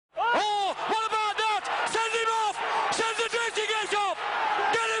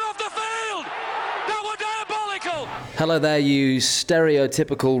Hello there, you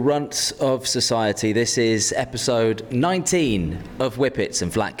stereotypical runts of society. This is episode 19 of Whippets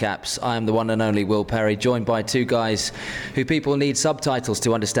and Flat Caps. I am the one and only Will Perry, joined by two guys who people need subtitles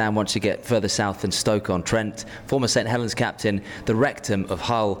to understand once you get further south than Stoke-on-Trent. Former St Helens captain, the rectum of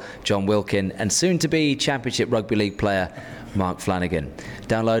Hull, John Wilkin, and soon-to-be Championship Rugby League player, Mark Flanagan.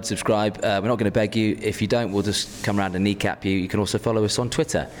 Download, subscribe. We're not going to beg you. If you don't, we'll just come around and kneecap you. You can also follow us on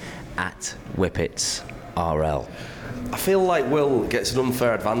Twitter, @WhippetsRL. I feel like Will gets an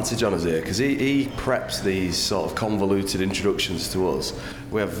unfair advantage on us here because he preps these sort of convoluted introductions to us.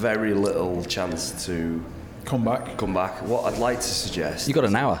 We have very little chance to come back. What I'd like to suggest... You've got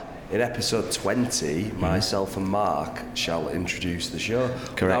an hour. In episode 20, myself and Mark shall introduce the show.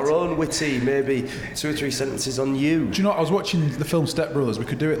 Correct. Our own witty, maybe 2 or 3 sentences on you. Do you know, I was watching the film Step Brothers. We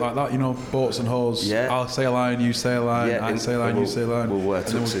could do it like that, you know, boats and hoes. Yeah. I'll say a line, you say a line, Yeah, I say a line, you say a line. we'll wear And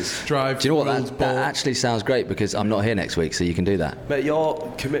then tuxes. Drive. Do you know what? rules, That actually sounds great because I'm not here next week, so you can do that. Mate, your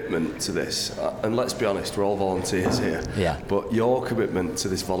commitment to this, and let's be honest, we're all volunteers here. Yeah. But your commitment to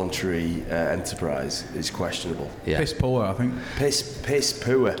this voluntary enterprise is questionable. Yeah. Piss poor, I think. Piss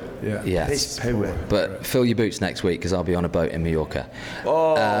poor. Yeah. Yeah. Piss poor. But fill your boots next week because I'll be on a boat in Mallorca.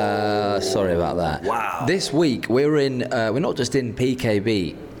 Sorry about that. Wow. This week we're not just in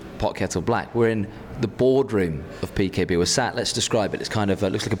PKB, Pot Kettle Black. We're in the boardroom of PKB. We're sat. Let's describe it. It's kind of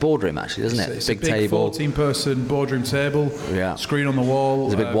looks like a boardroom actually, doesn't it? It's big a big table. 14-person boardroom table. Yeah. Screen on the wall.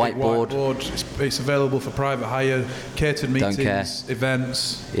 There's a big whiteboard. It's available for private hire, catered meetings, Don't care.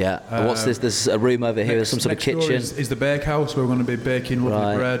 events. Yeah. And what's this? There's a room over here. There's some sort of Next door kitchen. is the bakehouse where we're going to be baking lovely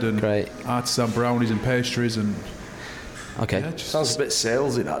Right, bread and great. artisan brownies and pastries and. Okay. Yeah, just, Sounds a bit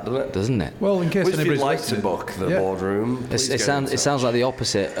salesy, that, doesn't it? Doesn't it? well, in case If you'd anybody's like to listening. book the Yeah. boardroom, please It get in touch. sounds like the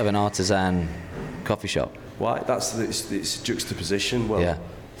opposite of an artisan coffee shop. Why? It's juxtaposition. Well, Yeah.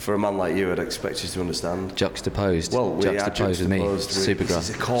 for a man like you, I'd expect you to understand. Juxtaposed. Well, we are juxtaposed with me. Super this is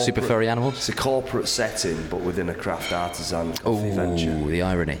a corporate- super furry animals. It's a corporate setting, but within a craft artisan coffee venture. Oh, the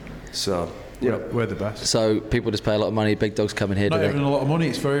irony. So, you know, We're the best. So people just pay a lot of money. Big dogs come in here. Not do even they? a lot of money.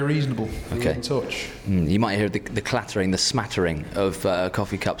 It's very reasonable. Okay. In touch. You might hear the clattering, the smattering of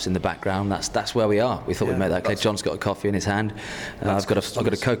coffee cups in the background. That's where we are. We thought we'd Yeah, make that clear. that's- John's got a coffee in his hand. I've got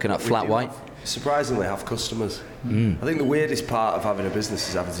a coconut we flat do white. surprisingly have customers. I think the weirdest part of having a business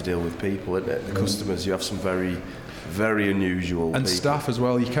is having to deal with people, isn't it? The customers, you have some very, very unusual And people. staff as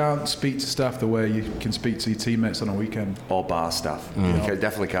well. You can't speak to staff the way you can speak to your teammates on a weekend. Or bar staff. You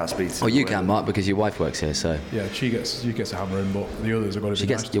definitely can't speak to Oh, you them. can, Mark, because your wife works here. So Yeah, she gets a hammering, but the others have got to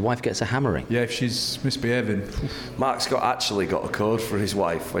be nice. your wife gets a hammering. Yeah, if she's misbehaving. Mark's actually got a code for his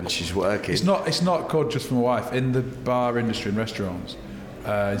wife when she's working. It's not called just for my wife. In the bar industry and restaurants,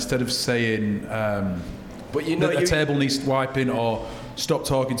 instead of saying But you know, that a table needs wiping or stop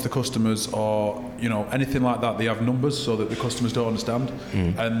talking to the customers or anything like that, they have numbers so that the customers don't understand.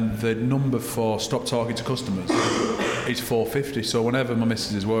 And the number for stop talking to customers is 450. So whenever my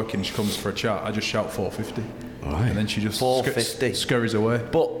missus is working, she comes for a chat, I just shout 450. Right. And then she just 450. scurries away.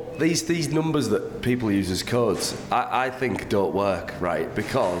 But these numbers that people use as codes, I think don't work, right?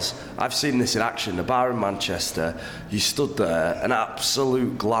 Because I've seen this in action. A bar in Manchester, you stood there, an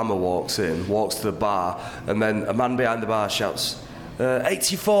absolute glamour walks to the bar, and then a man behind the bar shouts,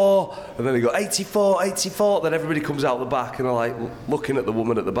 84, and then they go 84, 84, then everybody comes out the back and are like looking at the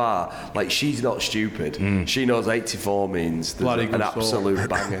woman at the bar like she's not stupid. She knows 84 means there's Bloody an good absolute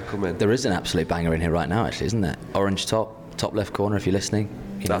banger coming. There is an absolute banger in here right now, actually, isn't there? Orange top left corner, if you're listening.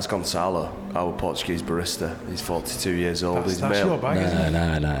 That's Gonçalo, our Portuguese barista. He's 42 years old. He's That's male. your bag, isn't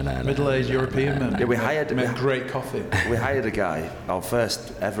it? No. Middle-aged European man. Yeah, we hired- Make great coffee. We hired a guy. Our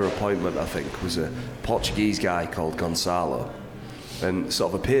first ever appointment, I think, was a Portuguese guy called Gonçalo, and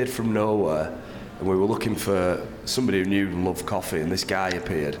sort of appeared from nowhere. And we were looking for somebody who knew and loved coffee, and this guy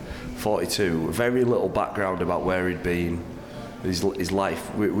appeared, 42, very little background about where he'd been, his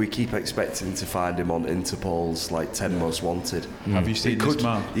life. We keep expecting to find him on Interpol's like 10 most wanted. Have you seen this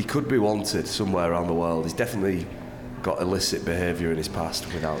man? He could be wanted somewhere around the world. He's definitely got illicit behaviour in his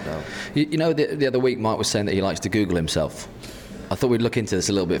past, without doubt. You know, the other week Mark was saying that he likes to Google himself. I thought we'd look into this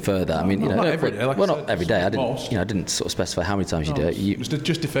a little bit further. I mean, not every day, like I not said, every day. I most. didn't sort of specify how many times you do it. You,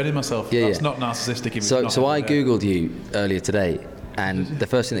 Just defending myself. Yeah, That's yeah. not narcissistic. if it's So not I every day. googled you earlier today, and the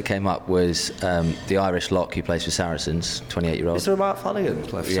first thing that came up was the Irish lock who plays for Saracens, 28-year-old. Is there a Mark Flanagan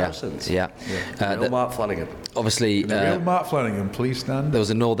play for Saracens? Yeah. Real Mark Flanagan. Obviously, The real Mark Flanagan, please stand. there was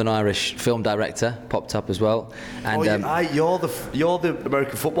a Northern Irish film director popped up as well, and You're the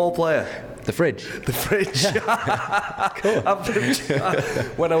American football player. The fridge. The fridge.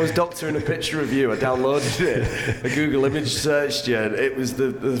 When I was doctoring a picture of you, I downloaded it. A Google image searched you, and it was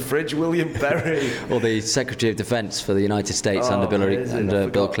the fridge William Berry. Or the Secretary of Defence for the United States under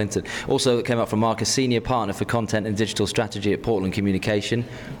Bill Clinton. Also, it came up from Mark, a senior partner for content and digital strategy at Portland Communication.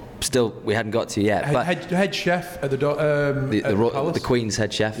 Still, we hadn't got to yet. But Head chef at the Queen's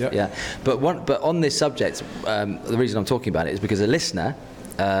head chef. Yep. Yeah. But on this subject, the reason I'm talking about it is because a listener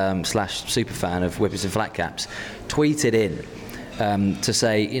slash super fan of Whippets and Flat Caps tweeted in to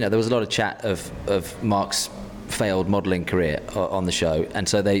say, you know, there was a lot of chat of Mark's failed modelling career on the show, and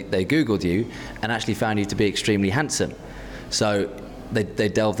so they Googled you and actually found you to be extremely handsome. So they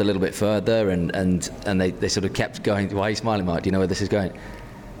delved a little bit further and they sort of kept going. Why are you smiling, Mark? Do you know where this is going?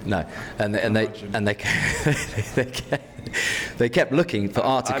 No, and they kept looking for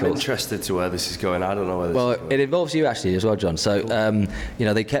articles. I'm interested to where this is going. I don't know where this is going. Well, it involves you actually as well, John. So, you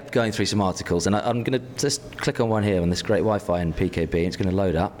know, they kept going through some articles, and I'm going to just click on one here on this great Wi-Fi in PKB. It's going to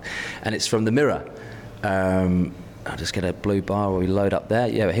load up, and it's from the Mirror. I'll just get a blue bar where we load up there.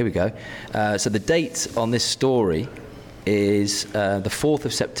 Yeah, here we go. So the date on this story is the 4th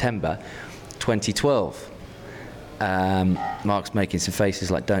of September, 2012. Mark's making some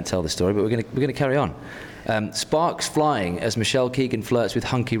faces like don't tell the story, but we're going to carry on. Sparks flying as Michelle Keegan flirts with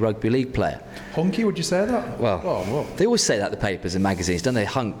hunky rugby league player. Hunky, would you say that? Well, they always say that in the papers and magazines, don't they?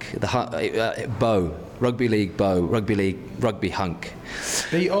 Beau, rugby league beau, rugby hunk.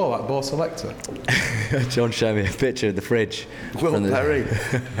 B-O, like Bo Selector. John showed me a picture of the fridge. Will Perry.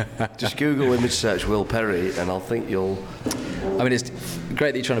 Just Google image search Will Perry, and I'll think you'll... I mean, it's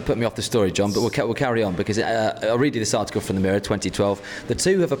great that you're trying to put me off the story, John, but we'll carry on because I'll read you this article from the Mirror, 2012. The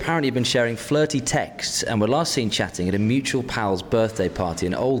two have apparently been sharing flirty texts and were last seen chatting at a mutual pal's birthday party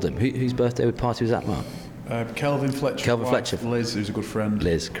in Oldham. Whose birthday party was that, Mark? Kelvin Fletcher. Kelvin Fletcher. Liz, who's a good friend.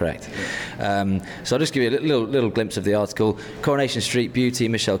 Liz, correct. So I'll just give you a little glimpse of the article. Coronation Street beauty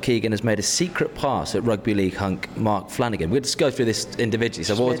Michelle Keegan has made a secret pass at rugby league hunk Mark Flanagan. We'll just go through this individually.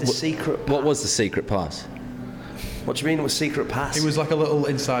 So what was the secret pass? What do you mean it was secret pass? It was like a little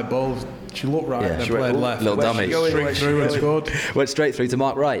inside ball. She looked right, then played left. Little dummy. Straight through and scored. Went straight through to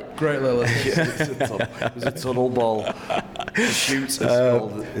Mark Wright. Great little... It was a tunnel ball. Shoots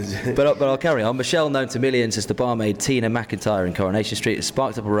But I'll carry on. Michelle, known to millions as the barmaid Tina McIntyre in Coronation Street, has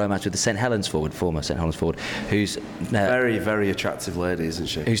sparked up a romance with the St Helens forward, former St Helens forward, who's... very, very attractive lady, isn't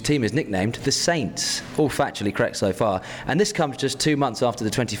she? Whose team is nicknamed the Saints. All factually correct so far. And this comes just 2 months after the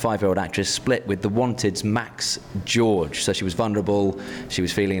 25-year-old actress split with the Wanted's Max George. So she was vulnerable, she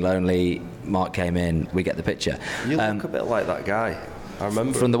was feeling lonely, Mark came in, we get the picture. You look a bit like that guy. I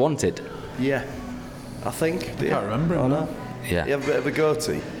remember. From The Wanted? Yeah. I think. I can't remember him. No. Yeah. You have a bit of a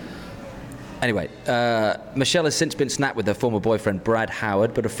goatee. Anyway, Michelle has since been snapped with her former boyfriend Brad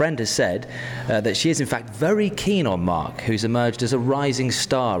Howard, but a friend has said that she is in fact very keen on Mark, who's emerged as a rising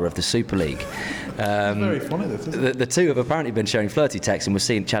star of the Super League. Very funny, this, isn't it? The two have apparently been sharing flirty texts and were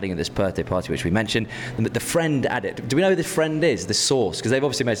seen chatting at this birthday party, which we mentioned. The friend added, do we know who this friend is, the source? Because they've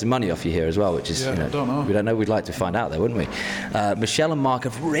obviously made some money off you here as well, which is, I don't know. We don't know, we'd like to find out though, wouldn't we? Michelle and Mark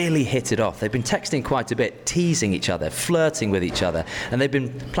have really hit it off. They've been texting quite a bit, teasing each other, flirting with each other, and they've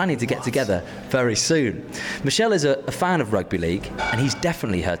been planning to get together very soon. Michelle is a fan of rugby league, and he's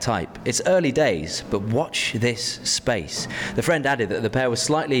definitely her type. It's early days, but watch this space. The friend added that the pair was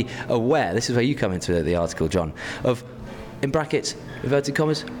slightly aware, this is where you come into the article, John, of, in brackets, inverted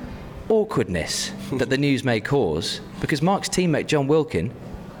commas, awkwardness that the news may cause, because Mark's teammate John Wilkin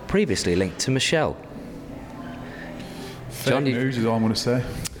previously linked to Michelle. Fake news is all I'm going to say.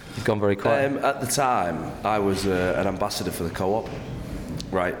 You've gone very quiet. At the time, I was an ambassador for the Co-op.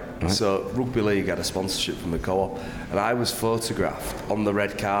 Right. So Rugby League had a sponsorship from the Co-op, and I was photographed on the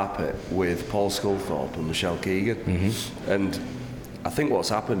red carpet with Paul Sculthorpe and Michelle Keegan. Mm-hmm. And I think what's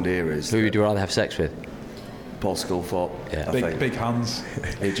happened here is... Who would you rather have sex with? Paul Sculthorpe. Yeah. Big hands.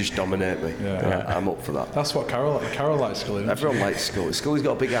 He'd just dominate me. Yeah. I'm up for that. That's what Carol likes Scully. Everyone likes Scully. Scully's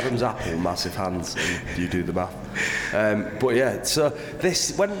got a big Adam's apple, massive hands, and you do the math. But yeah, so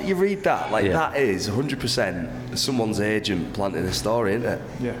this, when you read that, that is 100% someone's agent planting a story, isn't it?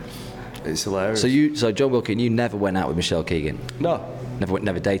 Yeah. It's hilarious. So John Wilkin, you never went out with Michelle Keegan? No.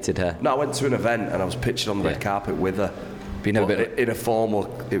 Never dated her? No, I went to an event and I was pictured on the red carpet with her. But you never been...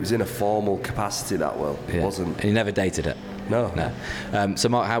 it was in a formal capacity, that will. Yeah. It wasn't. And you never dated her? No. So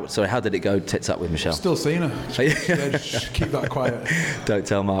Mark, how did it go tits up with Michelle? Still seen her. Just keep that quiet. Don't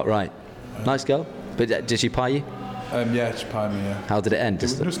tell Mark, right. Nice girl. But did she pie you? Yeah, she pied me, yeah. How did it end?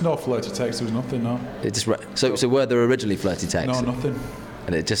 There was just no flirty text, there was nothing, no. So were there originally flirty texts? No, nothing.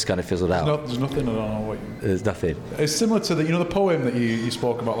 and it just kind of fizzled out. There's nothing. I don't know what. There's nothing. It's similar to the poem that you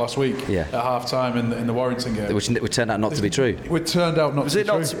spoke about last week. Yeah. At half time in the Warrington game, Which turned out not to be true. It turned out not to be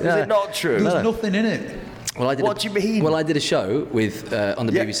true. Was it not true? There's nothing in it. Well, What do you mean? Well, I did a show with on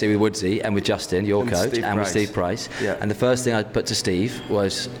the BBC with Woodsy and with Justin, your coach, Steve and with Price. Steve Price. Yeah. And the first thing I put to Steve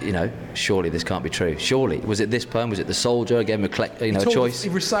was, surely this can't be true. Surely. Was it this poem? Was it The Soldier? I gave him a choice. He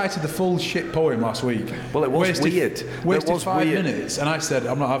recited the full shit poem last week. Well, it was weird. Wasted It was 5 weird. minutes, and I said,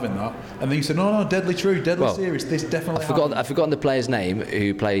 I'm not having that. And then you said, no, deadly true, deadly Well, serious. This definitely I've forgotten the player's name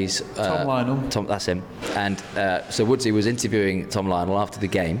who plays... Tom Lionel. Tom, that's him. And so Woodsy was interviewing Tom Lionel after the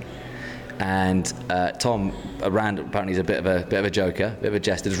game. And Tom, apparently he's a bit of a joker, a bit of a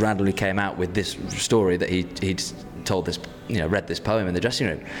jester, just randomly came out with this story that he'd told this, read this poem in the dressing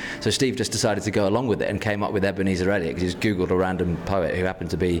room. So Steve just decided to go along with it and came up with Ebenezer Elliott, because he just Googled a random poet who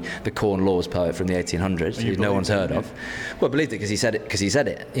happened to be the Corn Laws poet from the 1800s, who no one's heard of. Well, I believed it because he said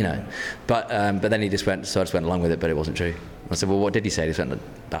it, But then he just went along with it, but it wasn't true. I said, well, what did he say? He went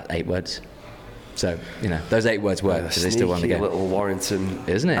about 8 words. So, those 8 words work, because they still won the game. Little Warrington,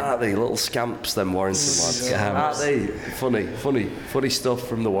 isn't it? Aren't they little scamps? Them Warrington lads, aren't they? Funny stuff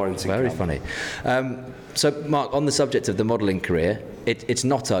from the Warrington. Very camp. funny. So, Mark, on the subject of the modelling career, it's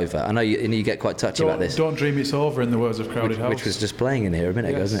not over. I know you get quite touchy about this. Don't dream it's over, in the words of Crowded House. Which was just playing in here a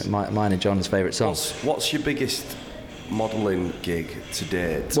minute ago, isn't it? Mine and John's favourite song. What's your biggest modelling gig to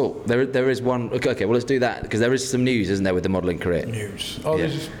date? Well, there is one. Okay, well, let's do that, because there is some news, isn't there, with the modelling career? News. Yeah.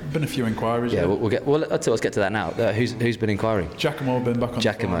 There's been a few inquiries. Yeah, we'll get. Well, let's get to that now. Who's been inquiring? Giacomo been back on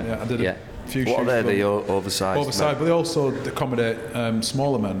Giacomo. the phone. Yeah, I did a few What shoots. are they? The oversized. But they also accommodate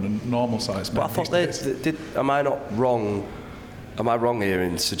smaller men and normal sized men. But I thought they did. Am I not wrong? Am I wrong here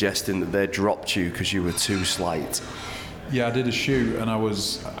in suggesting that they dropped you because you were too slight? Yeah, I did a shoot, and I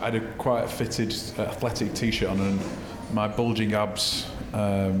had a quite a fitted athletic t-shirt on, and my bulging abs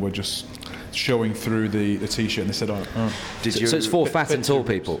were just showing through the t-shirt, and they said, So it's for fat and tall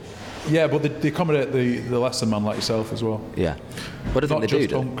people. Yeah, but they accommodate the lesser man like yourself as well. Yeah. What do you Not think they just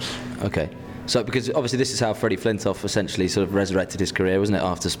do? hunks. Okay. So, because obviously this is how Freddie Flintoff essentially sort of resurrected his career, wasn't it,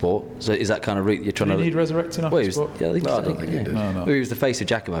 after sport? So is that kind of route you're trying Did to... he need resurrecting after Well, he was, sport? yeah, I think No, so, I don't think he did. No. Well, he was the face of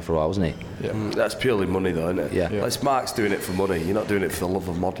Giacomo for a while, wasn't he? Yeah. That's purely money, though, isn't it? Yeah. Like, Mark's doing it for money. You're not doing it for the love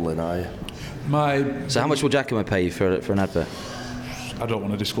of modelling, are you? So how much will Giacomo pay you for an advert? I don't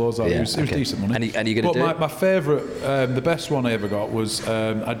want to disclose that. Yeah, It was okay. decent money. And you're going to do But it? my favourite, the best one I ever got was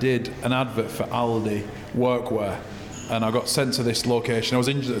I did an advert for Aldi workwear, and I got sent to this location. I was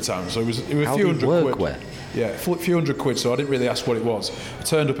injured at the time, so it was a few Aldi hundred workwear? quid. Yeah, a few hundred quid. So I didn't really ask what it was. I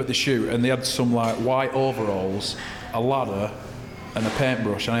turned up at the shoot, and they had some like white overalls, a ladder, and a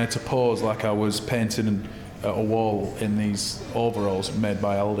paintbrush, and I had to pose like I was painting a wall in these overalls made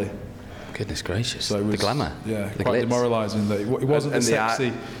by Aldi. Goodness gracious. So it was the glamour. Yeah, the quite glitz. demoralising. That it wasn't And the the sexy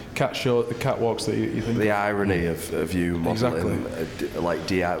the catwalks that you think. The irony of you modelling like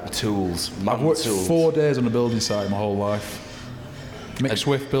DI tools, man I've worked tools. 4 days on a building site my whole life. Mick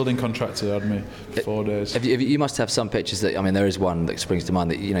Swift, building contractor, had me for 4 days. You must have some pictures that, I mean, there is one that springs to mind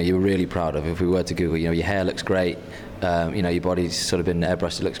that you were really proud of. If we were to Google, your hair looks great. Your body's sort of been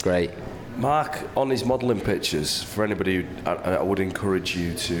airbrushed. It looks great. Mark, on his modelling pictures, for anybody, I would encourage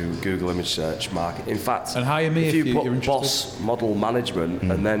you to Google image search Mark. In fact, And hire me if you you're put interested. Boss Model Management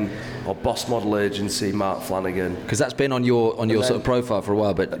and then or Boss Model Agency Mark Flanagan. Because that's been on your sort of profile for a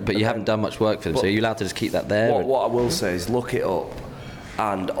while, but you haven't done much work for them. So are you allowed to just keep that there? What I will say is look it up,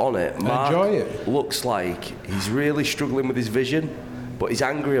 and on it, Mark enjoy it. looks like he's really struggling with his vision, but he's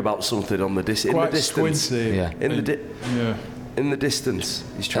angry about something on the in the Quite distance. squinty. Yeah. In the distance,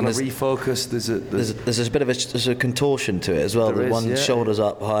 he's trying to refocus. There's There's a bit of a contortion to it as well. There The is, one yeah. shoulders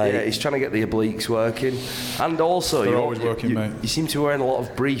up high. Yeah, he's trying to get the obliques working, and also They're you always working, mate. You seem to be wearing a lot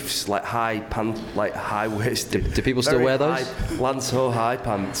of briefs, like high waisted. Do people still wear those? Lanzo high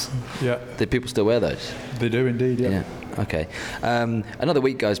pants. Yeah, Do people still wear those? they do indeed. Yeah. Yeah. Okay. Another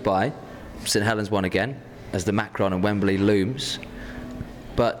week goes by. St Helens won again as the Macron and Wembley looms.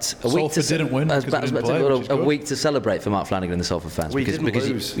 But a week Salford didn't win because they didn't play, which is a good. week to celebrate for Mark Flanagan and the Salford fans We because didn't because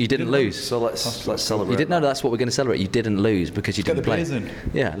lose. you didn't lose. So let's celebrate. You didn't know that's what we're going to celebrate. You didn't lose because you Get didn't the play. beers in.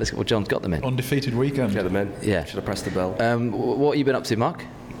 Yeah, let's get. Well, John's got them in. Undefeated weekend. Get them in. Yeah. Should have pressed the bell. What have you been up to, Mark?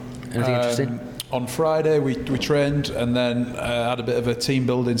 Anything interesting? On Friday we trained and then had a bit of a team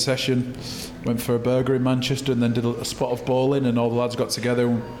building session. Went for a burger in Manchester and then did a spot of bowling and all the lads got together.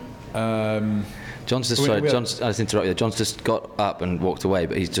 Do John's just sorry, John's. I just interrupt you. John's just got up and walked away,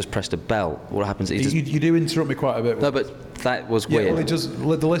 but he's just pressed a bell. What happens? He just, You do interrupt me quite a bit. no, but that was yeah, weird.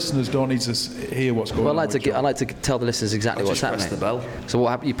 well, the listeners don't need to hear what's going Well, on. I like to tell the listeners exactly what's just happening. press the bell. So what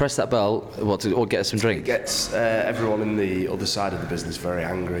happened? You press that bell, or get us some It drink, gets everyone in the other side of the business very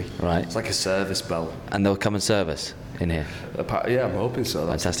angry. Right. It's like a service bell. and they'll come and serve us in here. Yeah, I'm hoping so.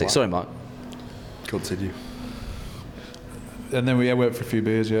 That's Fantastic. the Sorry, plan. Mark. Continue. And then we went for a few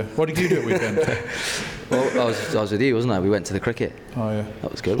beers, yeah. What did you do at weekend? Well, I was with you, wasn't I? We went to the cricket. Oh, yeah.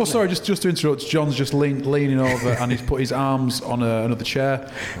 That was good. Well, wasn't sorry, just to interrupt. John's just leaning over and he's put his arms on another chair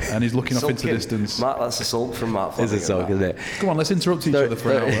and he's looking off into the Sulking. distance. Mark, that's a sulk from Mark. it? It's a sulk, isn't it? Come on, let's interrupt each other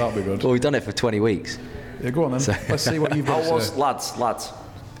for an hour. That'll be good. Well, we've done it for 20 weeks. Yeah, go on then. Let's see what you've got How to was say. lads?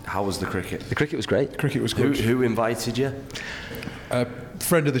 How was the cricket? The cricket was great. Cricket was Who, good. who invited you?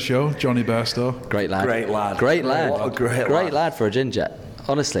 Friend of the show, Johnny Bairstow. Great lad. Great lad. Great lad. What a great lad. for a ginger.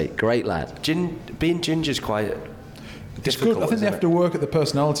 Honestly, great lad. Being ginger's quite It's difficult. good. I think they isn't have to work at the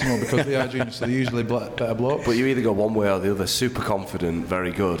personality more because they are juniors, so they're usually better blokes. But you either go one way or the other. Super confident,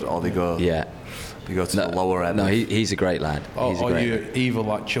 very good, or they go. Yeah. They go to the lower end. No, he's a great lad. He's a Or great you evil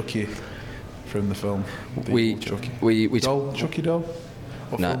like Chucky from the film. The We- evil Chucky. we doll, Chucky doll.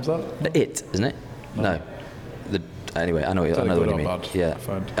 What No. film's that? It, isn't it? No. Anyway, I know Is what that you good or mean. bad? Yeah. I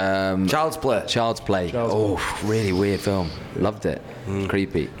find. Child's Play. Child's Play. Child's Really weird film. Loved it.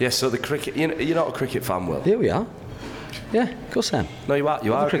 Creepy. Yeah. So the cricket. You're not a cricket fan, Will? Here we are. Yeah, of course I am. No, you are.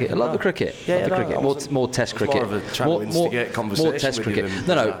 You Love are. the cricket. I love the cricket. Yeah, love the no, cricket. I wasn't- More Test I was cricket. more of a trying to instigate conversation More Test with you cricket.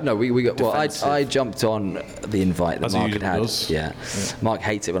 than, No. We got. Well, defensive. I jumped on the invite that As he Mark had usually had. does. Yeah. Mark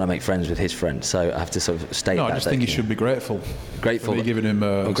hates it when I make friends with his friends, so I have to sort of state No, that. I just think you should be grateful. Grateful. For me giving him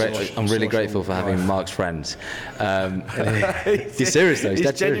I'm really social grateful for having life. Mark's friends. He's serious though. He's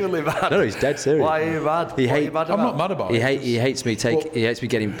dead genuinely serious. mad. No, he's dead serious. Why are you mad? He What are hate- you mad I'm about? not mad about He it. hates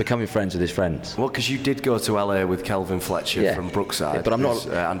me becoming friends with his friends. Well, because you did go to LA with Kelvin Fletcher from Brookside. But I'm not. who's,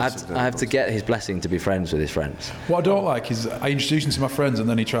 I have to get his blessing to be friends with his friends. What I don't like is I introduce him to my friends and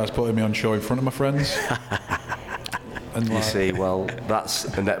then he tries putting me on show in front of my friends. And You like, see, well,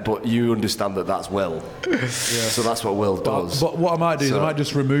 but you understand that that's Will. So that's what Will does. but what I might do is I So- might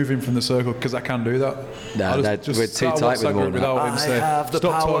just remove him from the circle because I can do that. No, I'll we're too start a tight with WhatsApp him all group now. without him. I Say, have the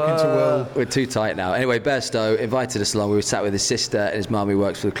stop talking to power." Will. We're too tight now. Anyway, Bairstow invited us along. We sat with his sister and his mum who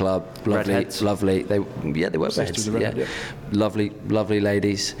works for the club. Lovely, Redheads. lovely. They were redheads. Sister's a redhead, yeah. Lovely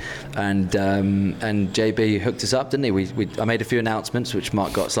ladies. And JB hooked us up, didn't he? I made a few announcements, which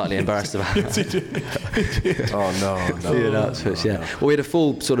Mark got slightly embarrassed about. Oh, no. Few announcements, yeah. Well, we had a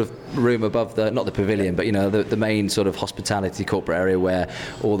full sort of room above not the pavilion, but the main sort of hospitality corporate area where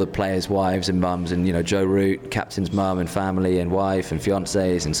all the players' wives and mums and Joe Root, captain's mum and family and wife and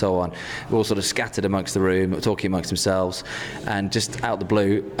fiancés and so on, were all sort of scattered amongst the room, talking amongst themselves, and just out the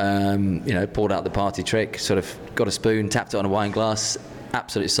blue, poured out the party trick, sort of got a spoon, tapped it on a wine glass.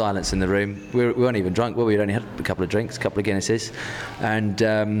 Absolute silence in the room. We weren't even drunk. Well, we'd only had a couple of drinks, a couple of Guinnesses, and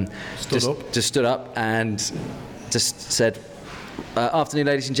just stood up and just said, afternoon,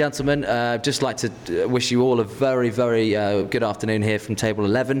 ladies and gentlemen. Just like to wish you all a very, very good afternoon here from table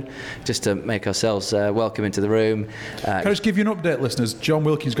 11, just to make ourselves welcome into the room. Can I just give you an update, listeners? John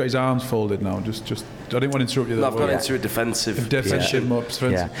Wilkins got his arms folded now. Just I didn't want to interrupt you there. I've gone Will. into a defensive defensive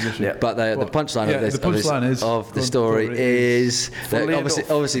position. Yeah. But the punchline Yeah, of this the punchline of the is- story is that Funnily obviously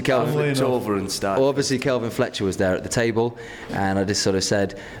enough, Kelvin Funnily flipped over and started. Obviously, Kelvin Fletcher was there at the table, and I just sort of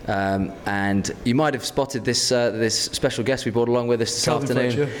said, and you might have spotted this special guest we brought along with us this Kelvin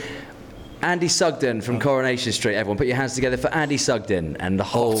afternoon. Fletcher. Andy Sugden from Coronation Street. Everyone, put your hands together for Andy Sugden and the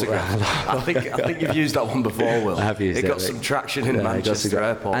whole. I think you've used that one before, Will. I have used it. It got some traction in Yeah, it got Manchester some-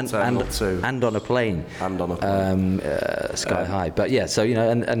 Airport Terminal 2. and on a plane. And on a plane. Sky high. But yeah, so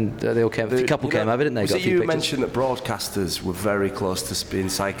and they all came. A couple came over, didn't they? Was Got it a few you pictures. mentioned that broadcasters were very close to being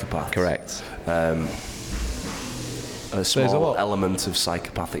psychopaths? Correct. A a small lot. element of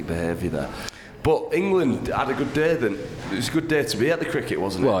psychopathic behaviour there. But England had a good day then. It was a good day to be at the cricket,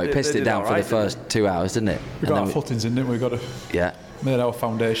 wasn't it? Well, it pissed They it did down for alright, the first 2 hours, didn't it? We And got then our footings in, didn't we? We got yeah. made our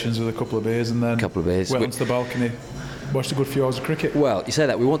foundations with a couple of beers and then Couple of beers. went We- onto the balcony, watched a good few hours of cricket. Well, you say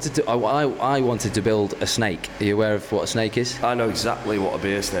that we wanted to. I wanted to build a snake. Are you aware of what a snake is? I know exactly what a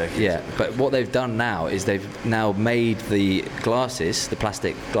beer snake is. Yeah, but what they've done now is they've now made the glasses, the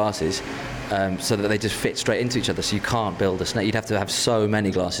plastic glasses, so that they just fit straight into each other. So you can't build a snake. You'd have to have so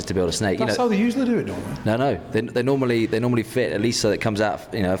many glasses to build a snake. That's how they usually do it, don't they? No. They normally fit at least so that it comes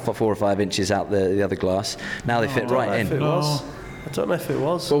out, 4 or 5 inches out the other glass. Now they fit right If it in. was. I don't know if it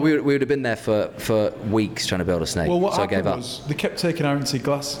was. Well, we would have been there for weeks trying to build a snake. Well, what so I happened gave up. was they kept taking our empty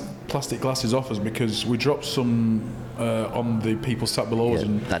plastic glasses off us because we dropped some on the people sat below us. Yeah,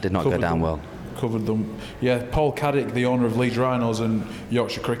 And that did not go covered down them. well. covered them. Yeah, Paul Caddick, the owner of Leeds Rhinos and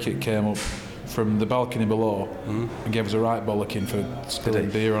Yorkshire Cricket, came up from the balcony below and gave us a right bollocking for spilling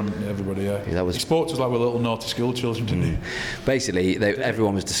beer on everybody. He spoke to us like we're little naughty school children, didn't he? Basically,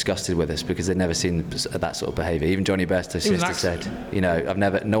 everyone was disgusted with us because they'd never seen that sort of behaviour. Even Johnny Best, his sister, said,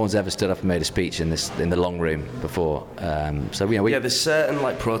 no one's ever stood up and made a speech in the long room before. There's certain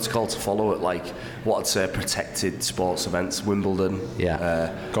like protocol to follow at like what I'd say protected sports events, Wimbledon,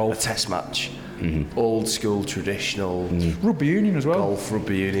 golf, a test match. Old school, traditional. Rugby union as well. Golf,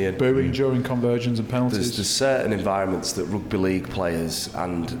 rugby union. Booing during conversions and penalties. There's certain environments that rugby league players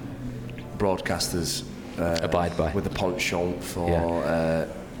and broadcasters abide by. With a penchant for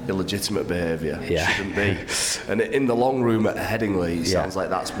illegitimate behaviour. Shouldn't be. And in the long room at Headingley, it sounds like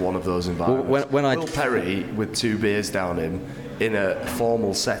that's one of those environments. Will Perry, with 2 beers down him, in a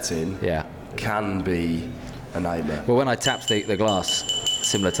formal setting, can be a nightmare. Well, when I tapped the glass,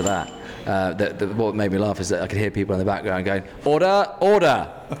 similar to that, what made me laugh is that I could hear people in the background going, "Order,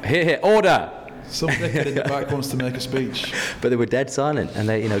 order, here, order." Some dickhead in the back wants to make a speech, but they were dead silent, and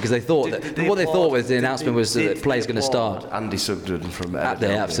they, because they thought what they thought was the announcement was that the play's going to start. Andy Sugden from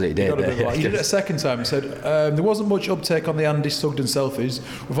they absolutely did. He did it a second time. He said there wasn't much uptake on the Andy Sugden selfies.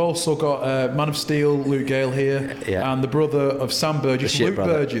 We've also got Man of Steel, Luke Gale here, and the brother of Sam Burgess, Luke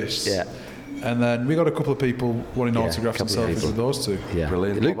Burgess. Yeah. And then we got a couple of people wanting autographs and selfies with those two. Yeah.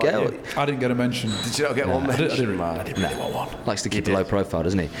 Brilliant. Luke Gale. I didn't get a mention. Did you not get one mention? I didn't really want one. Likes to keep a low profile,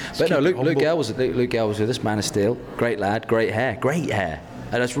 doesn't he? But no, Luke Gale was with us. Man of Steel. Great lad. Great hair.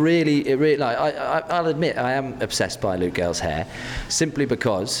 And it's really I'll admit I am obsessed by Luke Gale's hair, simply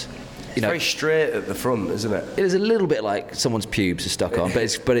because. It's very straight at the front, isn't it? It is a little bit like someone's pubes are stuck on, but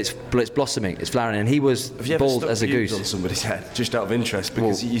it's blossoming, it's flowering, and he was bald as a goose. On somebody's head, just out of interest,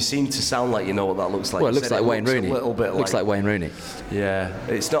 because you seem to sound like you know what that looks like. Well, it looks like Wayne Rooney. A little bit looks like Wayne Rooney. Yeah,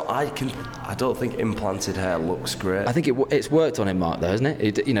 it's not. I don't think implanted hair looks great. I think it's worked on him, Mark, though, hasn't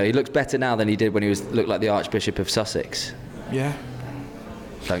it? He looks better now than he did when he looked like the Archbishop of Sussex. Yeah.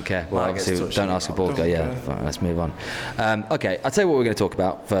 Don't care. Well, obviously, don't ask a bald guy. Yeah, fine, let's move on. Okay, I'll tell you what we're going to talk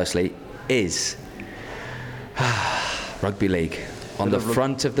about. Firstly, is rugby league on the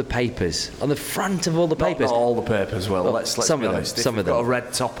front of the papers, on the front of all the papers. Not all the papers. Well, let's be honest. Some of them got a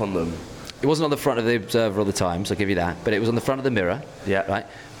red top on them. It wasn't on the front of the Observer or the Times, I'll give you that, but it was on the front of the Mirror. Yeah. Right.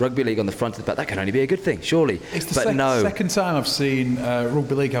 Rugby league on the front of the back. That can only be a good thing, surely. It's the second time I've seen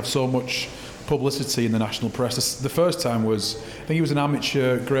rugby league have so much publicity in the national press. The first time was, I think it was an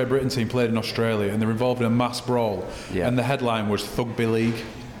amateur Great Britain team played in Australia, and they were involved in a mass brawl. Yeah. And the headline was Thugby League.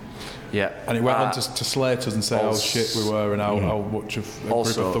 Yeah. And it went on to slate us and say how shit we were and how much of a group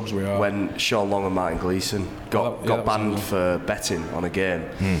of thugs we are. When Sean Long and Martin Gleeson got banned for betting on a game,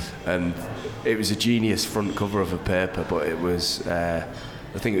 and it was a genius front cover of a paper, but it was I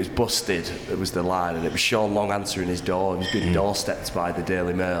think it was busted. It was the line, and it was Sean Long answering his door. He was being doorstepped by the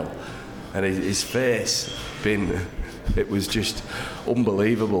Daily Mail, and his face it was just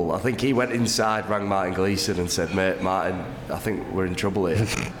unbelievable. I think he went inside, rang Martin Gleeson and said, "Mate, Martin, I think we're in trouble here."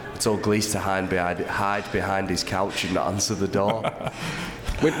 I told Gleeson to hide behind his couch and not answer the door.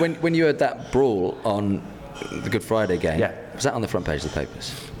 when you had that brawl on the Good Friday game, was that on the front page of the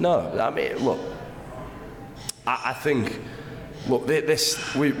papers? No, I mean, look, I think,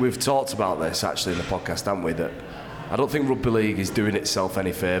 we've talked about this actually in the podcast, haven't we, that I don't think rugby league is doing itself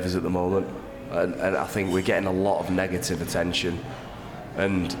any favours at the moment. And I think we're getting a lot of negative attention,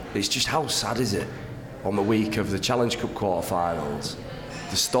 and it's just how sad is it on the week of the Challenge Cup quarterfinals,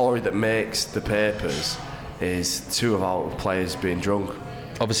 the story that makes the papers is 2 of our players being drunk.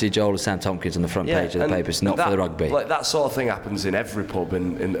 Obviously Joel and Sam Tompkins on the front page of the papers, not for the rugby. Like that sort of thing happens in every pub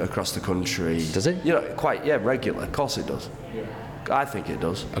in across the country. Does it? Quite regular. Of course it does. Yeah. I think it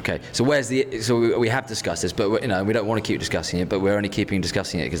does. Okay, so we have discussed this, but we don't want to keep discussing it, but we're only keeping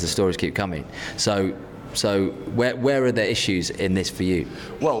discussing it because the stories keep coming. So where are the issues in this for you?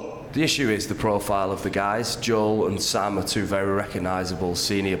 Well, the issue is the profile of the guys. Joel and Sam are 2 very recognisable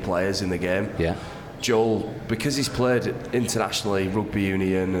senior players in the game. Yeah. Joel, because he's played internationally, rugby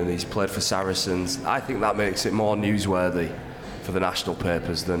union, and he's played for Saracens, I think that makes it more newsworthy for the national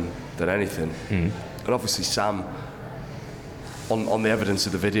papers than anything. And obviously Sam, on the evidence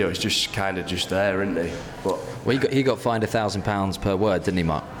of the video, is just there, isn't he? But he got fined £1,000 per word, didn't he,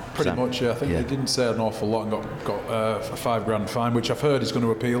 Mark? Pretty much, yeah. I think he didn't say an awful lot and got a £5,000 fine, which I've heard is going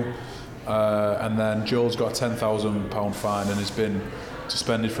to appeal. And then Joel's got a £10,000 fine and has been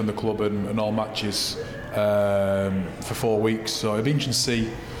suspended from the club and all matches for 4 weeks. So it'll be interesting to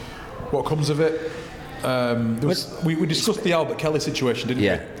see what comes of it. We discussed the Albert Kelly situation, didn't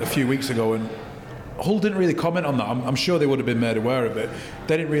we, a few weeks ago, and Hull didn't really comment on that. I'm sure they would have been made aware of it.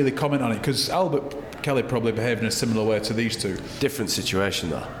 They didn't really comment on it because Albert Kelly probably behaved in a similar way to these two. Different situation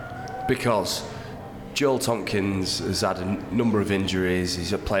though, because Joel Tompkins has had a number of injuries.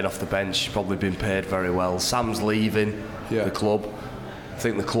 He's playing off the bench. He's probably been paid very well. Sam's leaving the club. I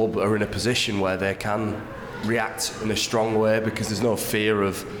think the club are in a position where they can react in a strong way because there's no fear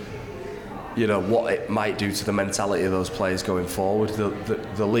of, you know, what it might do to the mentality of those players going forward.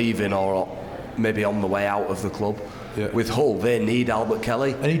 They're leaving or maybe on the way out of the club. Yeah. With Hull, they need Albert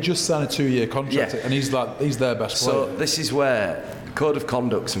Kelly. And he just signed a 2-year contract, and he's their best player. So this is where code of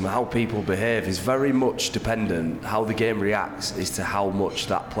conduct and how people behave is very much dependent. How the game reacts is to how much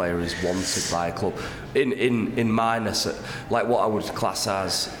that player is wanted by a club. In minus, like what I would class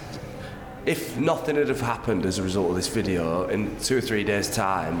as, if nothing had have happened as a result of this video, in 2 or 3 days'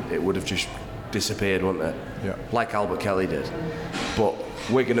 time, it would have just disappeared, wouldn't it? Yeah. Like Albert Kelly did. But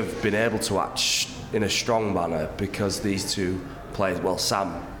Wigan have been able to act in a strong manner because these two players, well,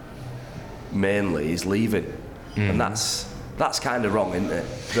 Sam mainly is leaving, and that's kind of wrong, isn't it?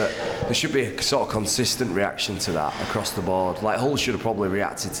 That there should be a sort of consistent reaction to that across the board. Like Hull should have probably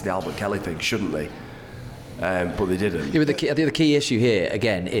reacted to the Albert Kelly thing, shouldn't they? But they didn't. Yeah, but I think the key issue here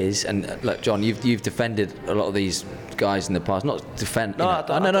again is, and look, John, you've defended a lot of these guys in the past. Not defend. No,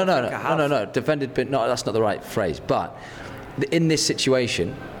 No. Defended, but no, that's not the right phrase. But in this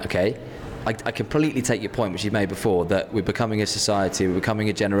situation, okay, I completely take your point, which you made before, that we're becoming a society, we're becoming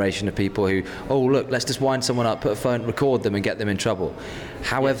a generation of people who, oh look, let's just wind someone up, put a phone, record them, and get them in trouble.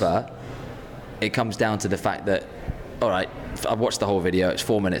 However, it comes down to the fact that, all right, I've watched the whole video. It's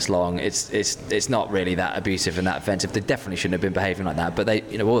 4 minutes long. It's not really that abusive and that offensive. They definitely shouldn't have been behaving like that. But they,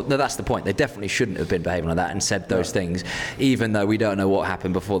 you know, well, no, that's the point. They definitely shouldn't have been behaving like that and said those things, even though we don't know what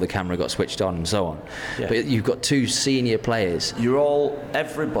happened before the camera got switched on and so on. Yeah. But you've got two senior players.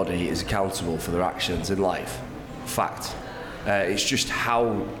 Everybody is accountable for their actions in life. Fact. It's just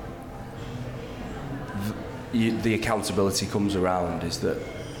how the accountability comes around is that.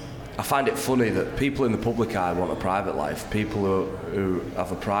 I find it funny that people in the public eye want a private life. People who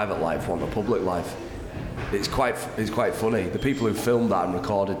have a private life want a public life. It's quite funny. The people who filmed that and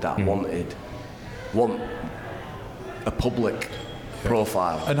recorded that want a public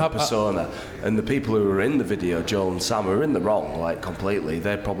profile, and persona. And the people who are in the video, Joel and Sam, are in the wrong, like completely.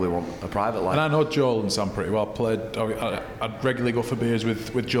 They probably want a private life. And I know Joel and Sam pretty well. I'd regularly go for beers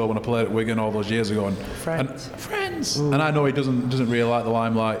with Joel when I played at Wigan all those years ago. And friends. And I know he doesn't really like the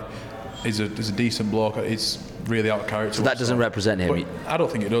limelight. He's a decent bloke. He's really out of character. So that doesn't represent him? But I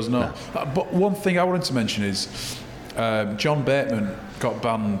don't think it does, no. But one thing I wanted to mention is John Bateman got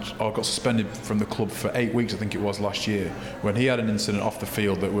banned or got suspended from the club for 8 weeks, I think it was, last year, when he had an incident off the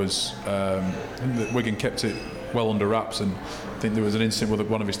field that was that Wigan kept it well under wraps, and I think there was an incident with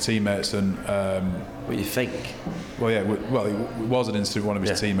one of his teammates. And what do you think? Well, yeah, it was an incident with one of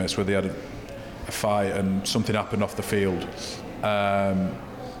his teammates where they had a fight and something happened off the field,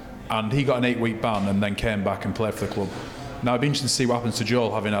 and he got an 8-week ban and then came back and played for the club. Now it'd be interesting to see what happens to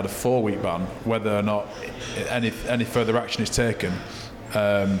Joel having had a 4-week ban, whether or not any further action is taken,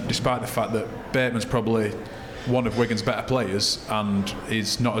 despite the fact that Bateman's probably one of Wigan's better players and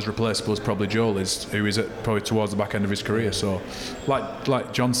is not as replaceable as probably Joel is, who is probably towards the back end of his career. So,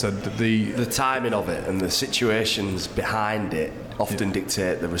 like John said, the timing of it and the situations behind it often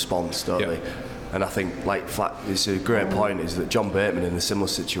dictate the response, don't they? And I think, it's a great point, is that John Bateman in a similar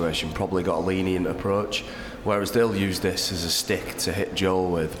situation probably got a lenient approach, whereas they'll use this as a stick to hit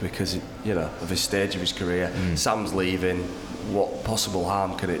Joel with because, you know, of his stage of his career. Sam's leaving. What possible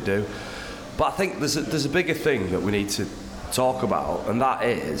harm can it do? But I think there's a bigger thing that we need to talk about, and that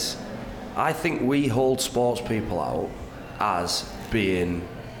is, I think we hold sports people out as being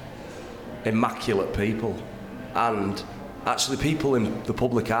immaculate people, and actually people in the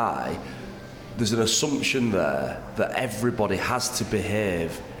public eye, there's an assumption there that everybody has to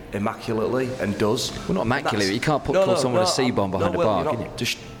behave immaculately and does. Well, not immaculately. You can't call someone a C-bomb behind a bar, can you?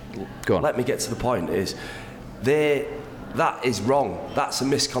 Just go on. Let me get to the point. That is wrong. That's a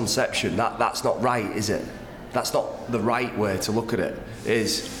misconception. That's not right, is it? That's not the right way to look at it.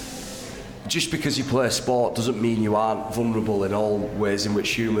 Is just because you play sport doesn't mean you aren't vulnerable in all ways in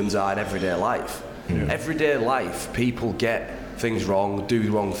which humans are in everyday life. Everyday life, people get things wrong, do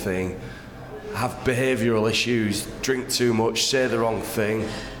the wrong thing, have behavioural issues, drink too much, say the wrong thing,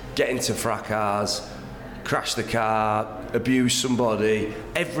 get into fracas, crash the car, abuse somebody.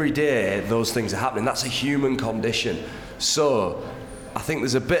 Every day those things are happening. That's a human condition. So I think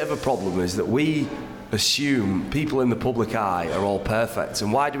there's a bit of a problem, is that we assume people in the public eye are all perfect.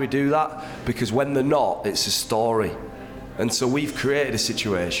 And why do we do that? Because when they're not, it's a story. And so we've created a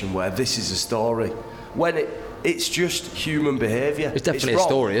situation where this is a story. When it's just human behaviour. It's definitely a wrong.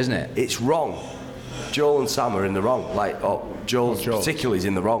 story, isn't it? It's wrong. Joel and Sam are in the wrong. Joel particularly is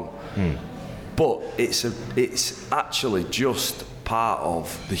in the wrong. But it's actually just part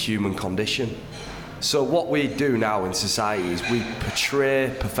of the human condition. So what we do now in society is we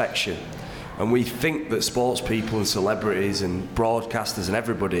portray perfection. And we think that sports people and celebrities and broadcasters and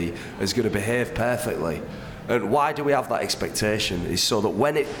everybody is going to behave perfectly. And why do we have that expectation? Is so that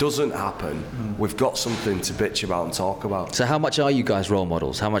when it doesn't happen, we've got something to bitch about and talk about. So how much are you guys role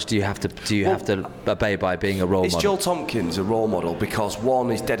models? How much do you have to obey by being a role model? Is Joel Tompkins a role model because one,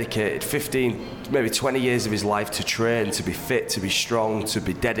 he's dedicated 15, maybe 20 years of his life to train, to be fit, to be strong, to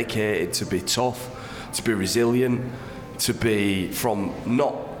be dedicated, to be tough, to be resilient, to be from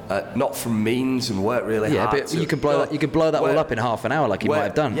not from means and work really hard. Yeah, but you can blow that all up in half an hour, like you might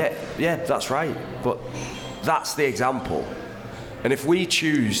have done. Yeah, that's right. But that's the example. And if we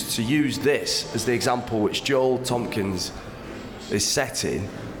choose to use this as the example which Joel Tompkins is setting,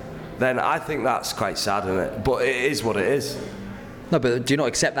 then I think that's quite sad, isn't it? But it is what it is. No, but do you not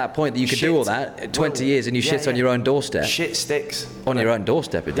accept that point that you could do all that 20 years and you shit on your own doorstep? Shit sticks. On your own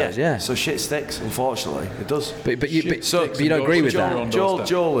doorstep, it does, yeah. So shit sticks, unfortunately, it does. But you don't agree with that.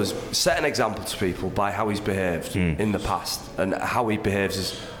 Joel has set an example to people by how he's behaved in the past and how he behaves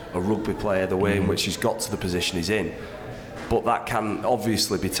as a rugby player, the way in which he's got to the position he's in. But that can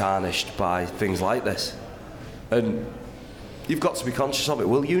obviously be tarnished by things like this. And you've got to be conscious of it.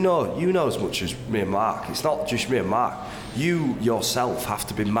 Well, you know as much as me and Mark. It's not just me and Mark. You yourself have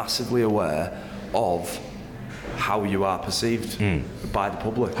to be massively aware of how you are perceived by the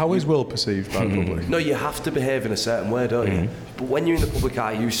public. How is Will perceived by the public? No, you have to behave in a certain way, don't you? But when you're in the public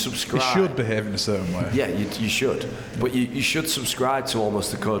eye, you subscribe. You should behave in a certain way. Yeah, you should. But you should subscribe to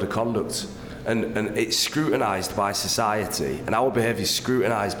almost a code of conduct. And it's scrutinised by society, and our behaviour is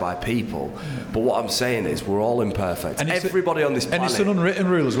scrutinised by people. But what I'm saying is, we're all imperfect. Everybody on this planet. And it's an unwritten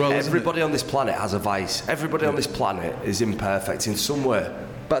rule as well, everybody on this planet has a vice. Everybody on this planet is imperfect in some way.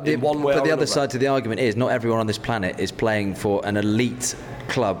 But the other side to the argument is, not everyone on this planet is playing for an elite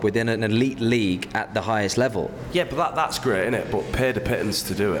club within an elite league at the highest level. Yeah, but that's great, isn't it? But paid a pittance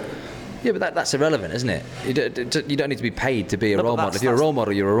to do it. Yeah, but that's irrelevant, isn't it? You don't need to be paid to be a role model. If you're a role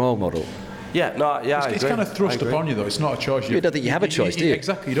model, you're a role model. Yeah, it's kind of thrust upon you, though. It's not a choice. You don't think you have a choice, do you?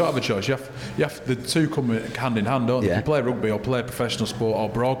 Exactly, you don't have a choice. You have the two come hand in hand, don't they? If you play rugby or play professional sport or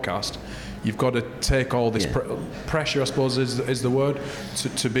broadcast, you've got to take all this pressure, I suppose is the word,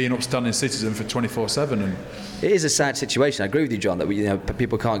 to be an upstanding citizen for 24/7. And it is a sad situation. I agree with you, John, that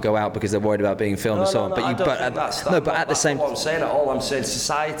people can't go out because they're worried about being filmed and so on. But at the same, what I'm saying, I'm saying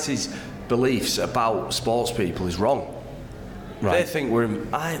society's beliefs about sports people is wrong. Right. They think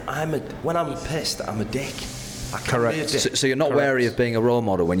when I'm pissed, I'm a dick. Correct. So you're not wary of being a role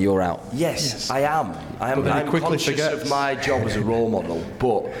model when you're out? Yes. I am. I'm conscious of my job as a role model,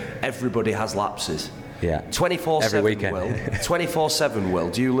 but everybody has lapses. Yeah. 24/7. Every weekend. Will. 24/7. Will.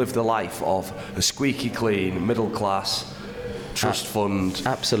 Do you live the life of a squeaky clean middle class trust fund?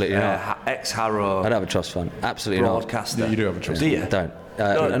 Absolutely not. Ex-Harrow. I don't have a trust fund. Absolutely broadcaster. not. You do have a trust fund. Do you? I don't.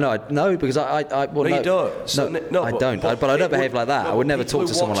 No, because I you don't. So I don't. But I don't behave like that. I would never talk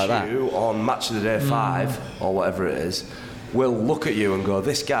to someone like that. You on Match of the Day 5 or whatever it is, will look at you and go,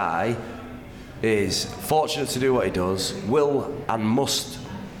 "This guy is fortunate to do what he does. Will and must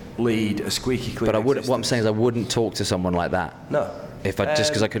lead a squeaky clean." But what I'm saying is, I wouldn't talk to someone like that. No. Just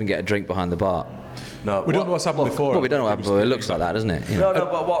because I couldn't get a drink behind the bar. No, we don't know what's happened before. Well, we don't know what happened before. It looks like that, doesn't it? No,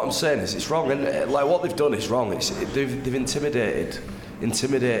 but what I'm saying is, it's wrong. And like what they've done is wrong. They've intimidated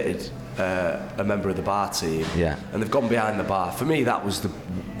a member of the bar team. Yeah. And they've gone behind the bar. For me, that was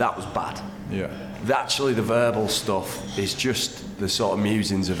bad. Yeah. Actually, the verbal stuff is just the sort of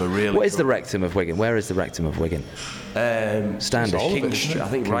musings of a really. What is the rectum of Wigan? Where is the rectum of Wigan? Standish. King Street, I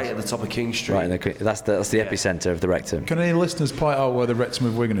think right at the top of King Street. Right, that's the epicentre of the rectum. Can any listeners point out where the rectum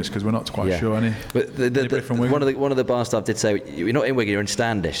of Wigan is? Because we're not quite sure. But one of the bar staff did say, "You're not in Wigan, you're in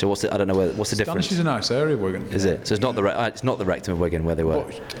Standish." So what's the difference? Standish is a nice area of Wigan. Is it? So it's not the rectum of Wigan where they were.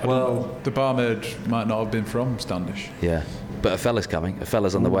 Well, the barmaid might not have been from Standish. Yeah. But a fella's coming. A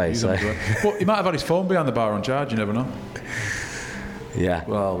fella's on the way. So. Well, he might have had his phone behind the bar on charge. You never know. Yeah.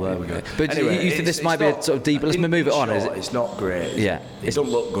 Well, there we go. But anyway, you think this might be a sort of deep? Let's move it on. It's not great. Yeah. It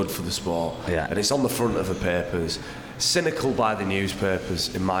doesn't look good for the sport. Yeah. And it's on the front of the papers. Cynical by the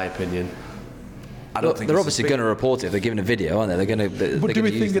newspapers, in my opinion. I don't think they're obviously going to report it. They're giving a video, aren't they? They're going to. But do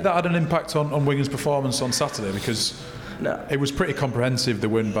we think that had an impact on Wigan's performance on Saturday? Because no. It was pretty comprehensive, the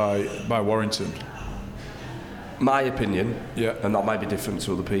win by Warrington. My opinion, Yeah. and that might be different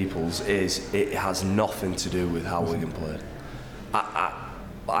to other people's, is it has nothing to do with how Wigan played.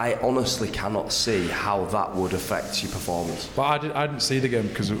 I honestly cannot see how that would affect your performance. But I didn't see the game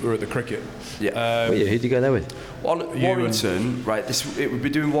because we were at the cricket. Yeah. Who did you go there with? Warrington, right? It would be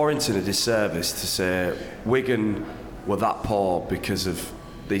doing Warrington a disservice to say Wigan were that poor because of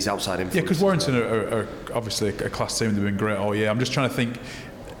these outside influences. Yeah, because Warrington are obviously a class team. They've been great all year. I'm just trying to think.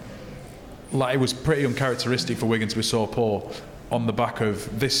 Like, it was pretty uncharacteristic for Wigan to be so poor on the back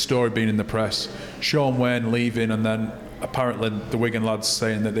of this story being in the press, Sean Wayne leaving, and then apparently the Wigan lads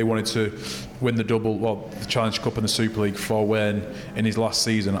saying that they wanted to win the the Challenge Cup and the Super League for Wayne in his last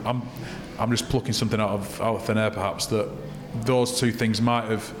season. I'm just plucking something out of thin air, perhaps, that those two things might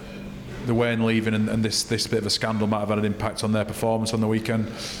have, the Wayne leaving and this bit of a scandal might have had an impact on their performance on the weekend.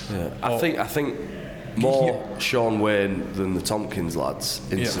 Yeah. I think more Sean Wayne than the Tompkins lads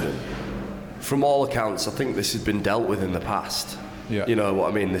incident. Yeah. From all accounts, I think this has been dealt with in the past. Yeah. You know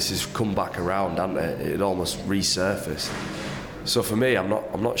what I mean? This has come back around, hasn't it? It almost resurfaced. So for me, I'm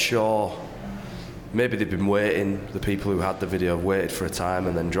not sure. Maybe they've been waiting. The people who had the video have waited for a time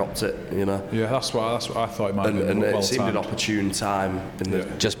and then dropped it. You know. Yeah, that's what I thought it might have been. And well it seemed timed. an opportune time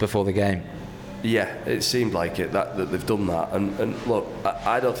Just before the game. Yeah, it seemed like it that they've done that. And look,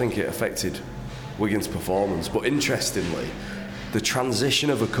 I don't think it affected Wigan's performance. But interestingly, the transition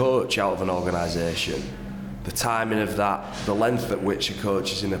of a coach out of an organisation, the timing of that, the length at which a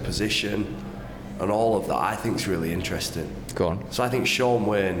coach is in a position, and all of that, I think is really interesting. Go on. So I think Sean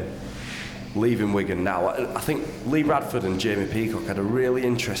Wayne leaving Wigan now, I think Lee Bradford and Jamie Peacock had a really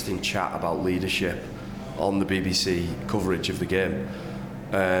interesting chat about leadership on the BBC coverage of the game.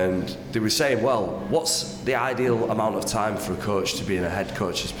 And they were saying, well, what's the ideal amount of time for a coach to be in a head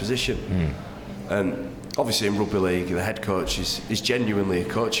coach's position? And obviously in rugby league, the head coach is genuinely a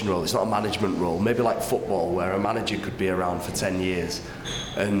coaching role. It's not a management role. Maybe like football, where a manager could be around for 10 years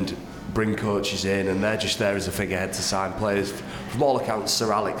and bring coaches in, and they're just there as a figurehead to sign players. From all accounts,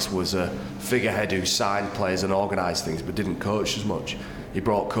 Sir Alex was a figurehead who signed players and organised things, but didn't coach as much. He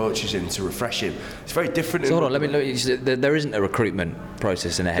brought coaches in to refresh him. It's very different. So hold on, let me look. There isn't a recruitment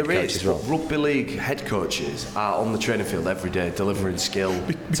process in a head coach as well. Rugby league head coaches are on the training field every day, delivering skill.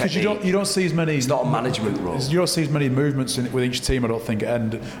 Because you don't see as many. It's not a management role. You don't see as many movements with each team. I don't think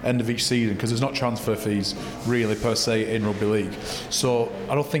at end of each season, because there's not transfer fees really per se in rugby league. So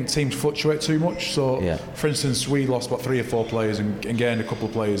I don't think teams fluctuate too much. So for instance, we lost about 3 or 4 players and gained a couple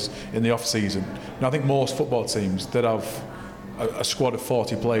of players in the off season. Now I think most football teams that have a squad of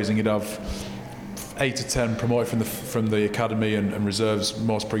 40 players, and you'd have 8 to 10 promoted from the academy and reserves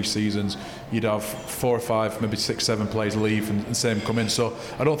most pre-seasons. You'd have 4 or 5, maybe 6, 7 players leave and same come in. So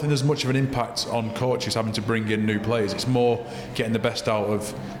I don't think there's much of an impact on coaches having to bring in new players. It's more getting the best out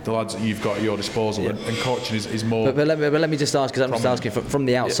of the lads that you've got at your disposal, and coaching is more. But let me just ask, because I'm just asking from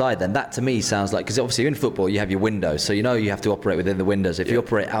the outside. Then that to me sounds like, because obviously in football you have your windows, so you know you have to operate within the windows. If you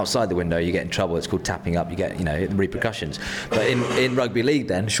operate outside the window, you get in trouble. It's called tapping up. You get the repercussions. But in rugby league,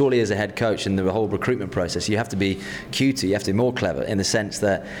 then surely as a head coach in the whole recruitment process, you have to be cuter. You have to be more clever in the sense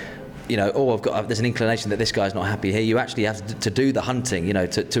that, there's an inclination that this guy's not happy here. You actually have to do the hunting,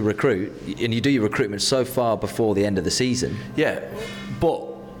 to recruit, and you do your recruitment so far before the end of the season. Yeah, but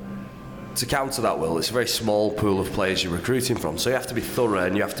to counter that, Will, it's a very small pool of players you're recruiting from, so you have to be thorough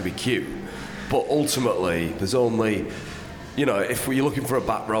and you have to be cute. But ultimately, there's only, if you're looking for a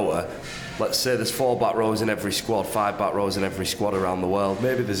back rower, let's say there's 4 back rowers in every squad, 5 back rowers in every squad around the world.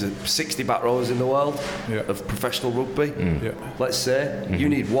 Maybe there's 60 back rowers in the world of professional rugby. Let's say you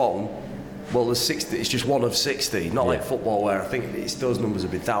need 1. Well, there's 60. It's just 1 of 60. Not like football, where I think those numbers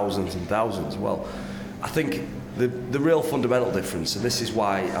would be thousands and thousands. Well, I think the real fundamental difference, and this is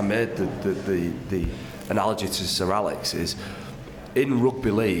why I made the analogy to Sir Alex, is in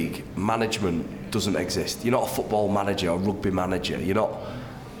rugby league, management doesn't exist. You're not a football manager or rugby manager. You're not.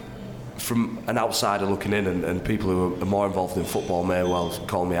 From an outsider looking in, and people who are more involved in football may well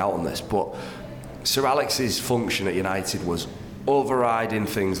call me out on this, but Sir Alex's function at United was overriding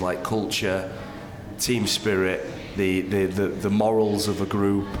things like culture, team spirit, the morals of a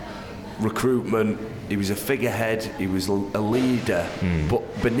group, recruitment. He was a figurehead, he was a leader,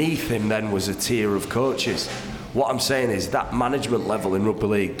 but beneath him then was a tier of coaches. What I'm saying is that management level in rugby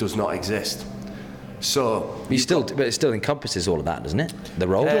league does not exist. So but it still encompasses all of that, doesn't it? The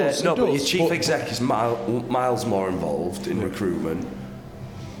role. But your chief exec is miles more involved in recruitment,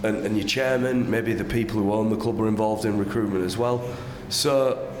 and your chairman, maybe the people who own the club are involved in recruitment as well.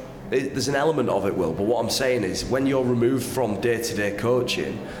 So there's an element of it, Will. But what I'm saying is, when you're removed from day-to-day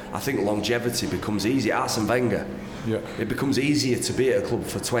coaching, I think longevity becomes easier. Arsene Wenger. It becomes easier to be at a club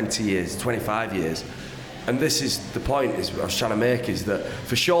for 20 years, 25 years. and this is the point is I was trying to make, is that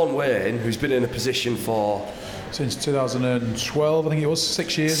for Sean Wayne, who's been in a position for Since 2012, I think it was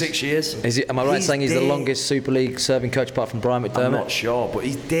 6 years. 6 years. Am I right in saying he's the longest Super League serving coach apart from Brian McDermott? I'm not sure, but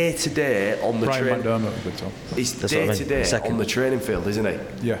he's day to day on the Brian training. McDermott was good, Tom. He's That's what I day mean, to day second. on the training field, isn't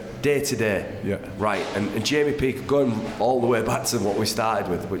he? Yeah. Day to day. Yeah. Right, and Jamie Peacock, going all the way back to what we started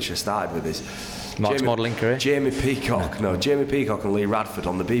with, which I started with, is Mark's modelling career? Jamie Peacock and Lee Radford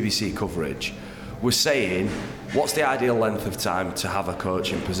on the BBC coverage were saying, what's the ideal length of time to have a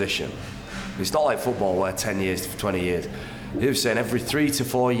coaching position? It's not like football where 10 years to 20 years. He was saying every 3 to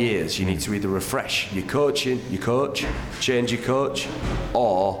 4 years you need to either refresh your coach, change your coach,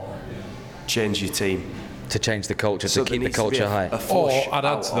 or change your team. To change the culture, So to there keep the needs to be culture a high. Or flush I'd add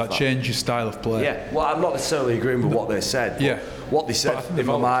out to of that, change your style of play. Yeah, well, I'm not necessarily agreeing with what they said. But Yeah. what they said, But I think in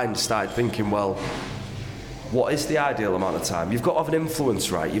my they've mind, started thinking, well, what is the ideal amount of time? You've got to have an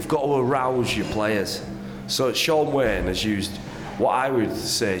influence, right? You've got to arouse your players. So Sean Wayne has used what I would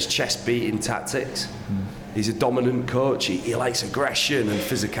say is chest-beating tactics. He's a dominant coach. He likes aggression and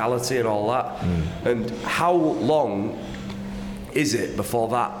physicality and all that. And how long is it before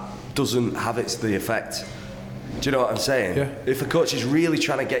that doesn't have the effect? Do you know what I'm saying? Yeah. If a coach is really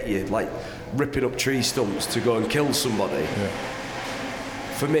trying to get you, like, ripping up tree stumps to go and kill somebody,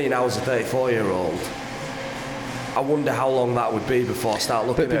 for me now as a 34-year-old, I wonder how long that would be before I start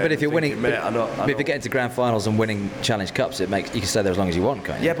looking at it. But if you're thinking, winning, mate, I know. if you're getting to grand finals and winning Challenge Cups, it makes you can stay there as long as you want,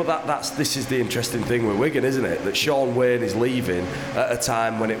 can't you? Yeah, but this is the interesting thing with Wigan, isn't it? That Sean Wayne is leaving at a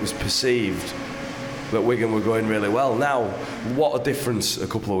time when it was perceived that Wigan were going really well. Now, what a difference a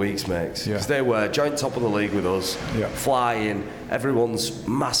couple of weeks makes. Yeah. Because they were joint top of the league with us, Yeah. flying. Everyone's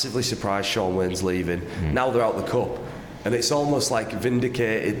massively surprised Sean Wayne's leaving. Now they're out the cup. And it's almost like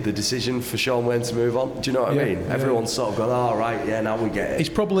vindicated the decision for Sean Wayne to move on. Do you know what I mean? Yeah. Everyone's sort of gone, oh, right, yeah, now we get it. He's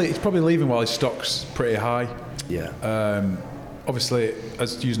probably leaving while his stock's pretty high. Yeah. Obviously,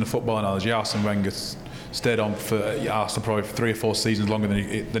 as using a football analogy, Arsene Wenger stayed on for Arsenal probably for 3 or 4 seasons longer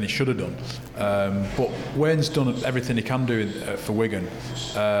than he should have done. But Wayne's done everything he can do for Wigan,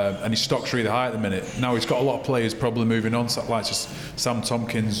 and his stock's really high at the minute. Now he's got a lot of players probably moving on, like just Sam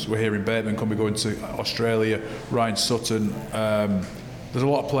Tompkins, we're hearing Bateman could be going to Australia, Ryan Sutton. There's a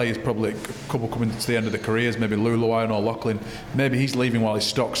lot of players, probably a couple coming to the end of their careers, maybe Luluayan or Lachlan. Maybe he's leaving while his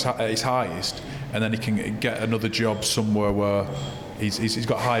stock's at his highest, and then he can get another job somewhere where he's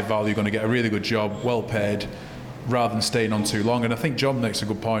got high value, going to get a really good job, well paid, rather than staying on too long. And I think John makes a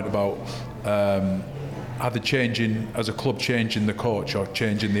good point about either changing, as a club, changing the coach or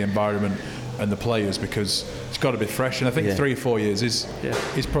changing the environment and the players, because it's got to be fresh. And I think 3 or 4 years is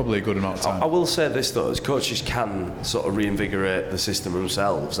probably a good amount of time. I will say this though, as coaches can sort of reinvigorate the system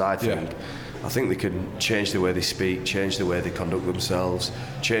themselves, I think. Yeah. I think they can change the way they speak, change the way they conduct themselves,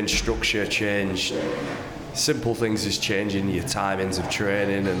 change structure, change simple things as changing your timings of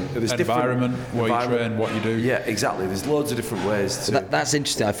training and there's Environment, different where you train, what you do. Yeah, exactly. There's loads of different ways to. That's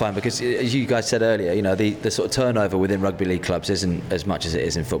interesting, I find, because as you guys said earlier, you know, the sort of turnover within rugby league clubs isn't as much as it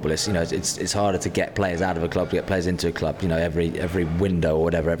is in football. It's, you know, it's harder to get players out of a club, to get players into a club, you know, every window or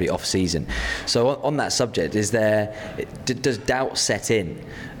whatever, every off season. So on that subject, does doubt set in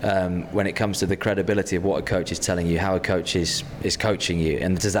when it comes to the credibility of what a coach is telling you, how a coach is coaching you,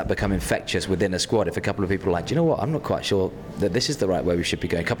 and does that become infectious within a squad if a couple of people are like, do you know what, I'm not quite sure that this is the right way we should be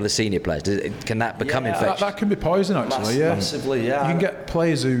going, a couple of senior players, can that become infectious? That can be poison, actually. Massively, yeah. You can get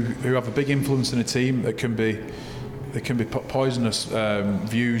players who have a big influence in a team that can be poisonous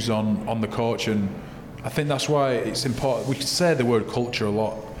views on the coach, and I think that's why it's important. We say the word culture a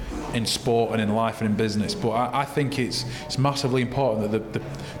lot in sport and in life and in business, but I think it's massively important that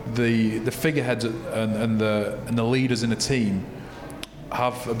the figureheads and the leaders in a team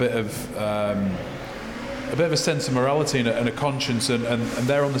have a bit of a sense of morality and a conscience, and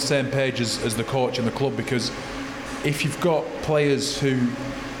they're on the same page as the coach and the club, because if you've got players who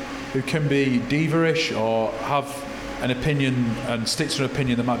can be diva-ish or have an opinion and stick to an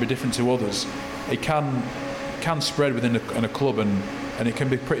opinion that might be different to others, it can spread within a club, and it can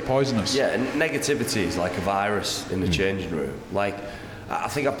be pretty poisonous. Yeah, and negativity is like a virus in the changing room. Like, I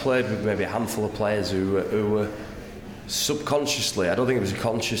think I've played with maybe a handful of players who were subconsciously, I don't think it was a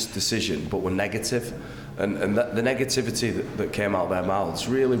conscious decision, but were negative. And the negativity that came out of their mouths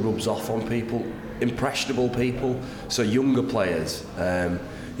really rubs off on people, impressionable people, so younger players.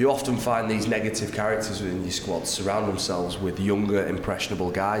 You often find these negative characters within your squad surround themselves with younger,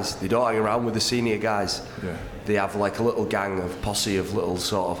 impressionable guys. They don't hang around with the senior guys. Yeah. They have like a little gang of posse of little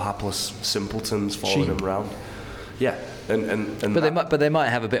sort of hapless simpletons following them around. Yeah, But they might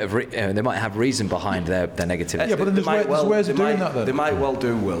have a bit of they might have reason behind their negativity. Yeah, but then there's ways of doing that then. They might well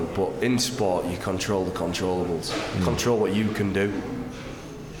do, Will, but in sport you control the controllables. Control what you can do.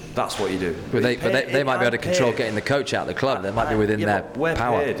 That's what you do. But they might be able to control getting the coach out of the club. That might be within their we're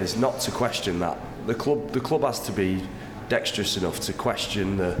power. paid is not to question that. The club has to be dexterous enough to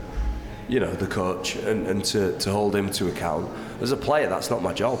question the coach and to hold him to account. As a player, that's not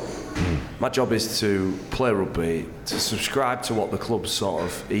my job. My job is to play rugby, to subscribe to what the club's sort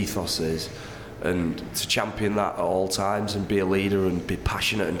of ethos is, and to champion that at all times and be a leader and be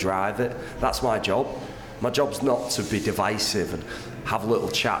passionate and drive it. That's my job. My job's not to be divisive and have little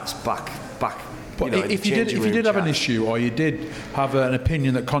chats back. But if you did have an issue, or you did have an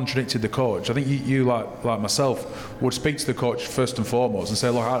opinion that contradicted the coach, I think you like myself would speak to the coach first and foremost and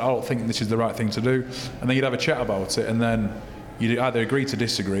say, look, I don't think this is the right thing to do, and then you'd have a chat about it, and then you'd either agree to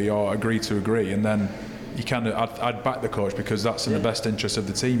disagree or agree to agree, and then you I'd back the coach because that's in the best interest of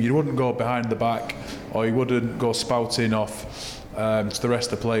the team. You wouldn't go behind the back, or you wouldn't go spouting off to the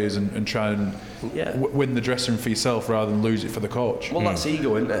rest of the players and try and win the dressing room for yourself rather than lose it for the coach. Well, that's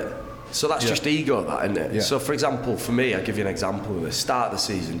ego, isn't it? So that's just ego, that, isn't it? Yeah. So, for example, for me, I'll give you an example of the start of the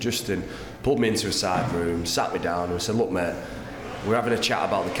season. Justin pulled me into a side room, sat me down and said, look, mate, we're having a chat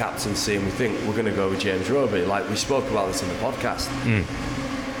about the captaincy and we think we're going to go with James Roby. Like, we spoke about this in the podcast.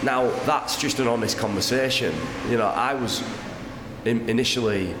 Now, that's just an honest conversation. I was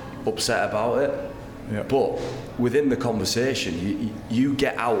initially upset about it, but within the conversation, you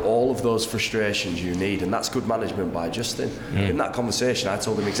get out all of those frustrations you need, and that's good management by Justin. In that conversation, I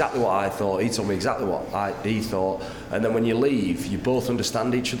told him exactly what I thought, he told me exactly what he thought, and then when you leave, you both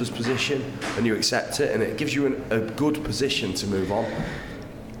understand each other's position, and you accept it, and it gives you a good position to move on.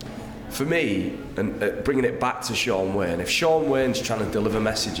 For me, and bringing it back to Shaun Wane, if Shaun Wane's trying to deliver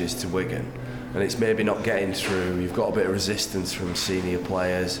messages to Wigan, and it's maybe not getting through, you've got a bit of resistance from senior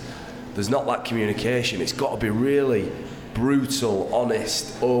players, there's not that communication. It's got to be really brutal,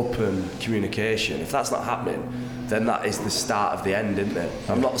 honest, open communication. If that's not happening, then that is the start of the end, isn't it?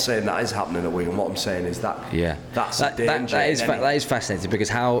 I'm not saying that is happening at Wigan. What I'm saying is that's a danger. That is fascinating, because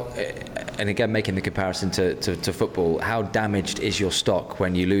how, and again making the comparison to football, how damaged is your stock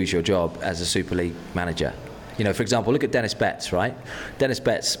when you lose your job as a Super League manager? For example, look at Dennis Betts, right? Dennis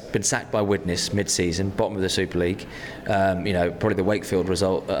Betts been sacked by Widnes mid-season, bottom of the Super League. Probably the Wakefield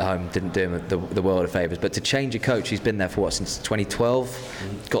result at home didn't do him the world of favours. But to change a coach, he's been there for since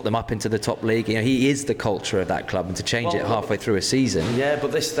 2012, got them up into the top league. He is the culture of that club, and to change it halfway through a season. Yeah,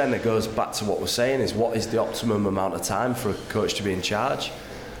 but this then it goes back to what we're saying: is what is the optimum amount of time for a coach to be in charge?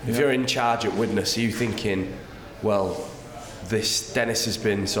 If you're in charge at Widnes, are you thinking, well, this Dennis has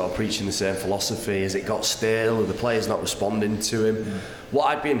been sort of preaching the same philosophy? Has it got stale? Are the players not responding to him? What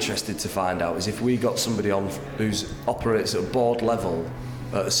I'd be interested to find out is if we got somebody on who operates at board level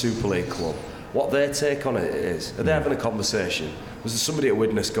at a Super League club, what their take on it is. Are they having a conversation? Was there somebody at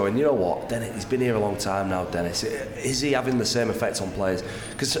Widnes going, you know what, Dennis, he's been here a long time now, Dennis. Is he having the same effect on players?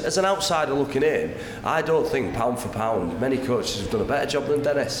 Because as an outsider looking in, I don't think pound for pound many coaches have done a better job than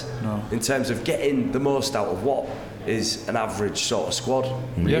Dennis in terms of getting the most out of what is an average sort of squad,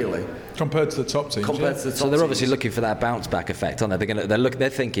 really. Compared to the top teams. So they're obviously looking for that bounce back effect, aren't they? They're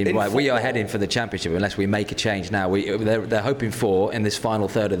thinking, right, we are heading for the championship unless we make a change now. They're hoping for, in this final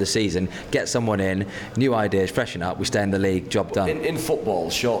third of the season, get someone in, new ideas, freshen up, we stay in the league, job done. In football,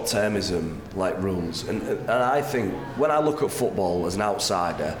 short-termism rules, and I think when I look at football as an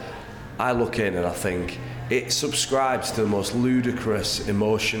outsider, I look in and I think it subscribes to the most ludicrous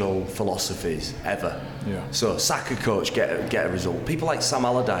emotional philosophies ever. So sack a coach, get a result. People like Sam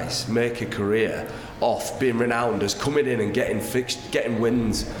Allardyce make a career off being renowned as coming in and getting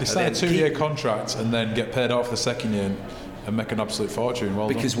wins. They sign a 2-year contract and then get paid off the second year and make an absolute fortune.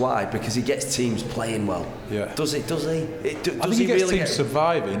 Because why? Because he gets teams playing well. Does he? I think he gets teams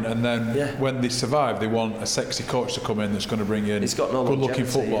surviving, and then when they survive, they want a sexy coach to come in that's going to bring in good-looking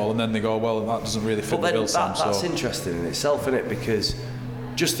football, and then they go, well, that doesn't really fit the bill, Sam. That's interesting in itself, isn't it? Because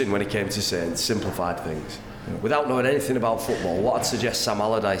Justin, when he came to saying, simplified things. Without knowing anything about football, what I'd suggest Sam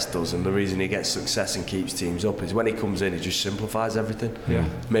Allardyce does, and the reason he gets success and keeps teams up, is when he comes in, he just simplifies everything.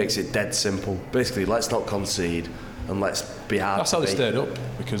 Makes it dead simple. Basically, let's not concede and let's be hard. That's how they stayed up,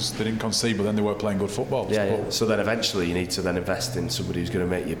 because they didn't concede, but then they weren't playing good football. So then eventually you need to then invest in somebody who's going to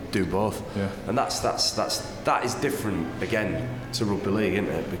make you do both. And that is different again to rugby league, isn't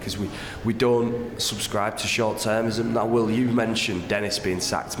it? Because we don't subscribe to short-termism. Now, Will, you mentioned Dennis being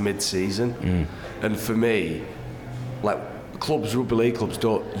sacked mid-season, and for me, rugby league clubs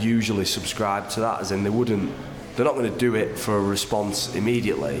don't usually subscribe to that, as in they're not going to do it for a response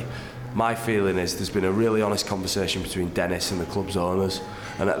immediately. My feeling is there's been a really honest conversation between Dennis and the club's owners,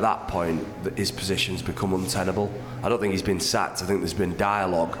 and at that point his position's become untenable. I don't think he's been sacked. I think there's been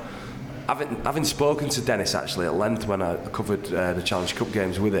dialogue. Having spoken to Dennis actually at length when I covered the Challenge Cup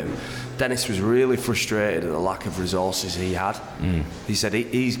games with him, Dennis was really frustrated at the lack of resources he had. He said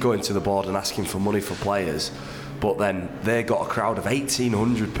he's going to the board and asking for money for players, but then they got a crowd of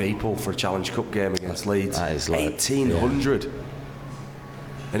 1,800 people for a Challenge Cup game against Leeds. That is like 1,800. Yeah.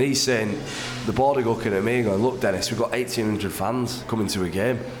 And he's saying, the board are looking at me and going, look Dennis, we've got 1,800 fans coming to a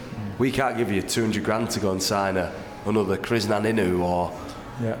game. We can't give you 200 grand to go and sign another Krishnan Inu, or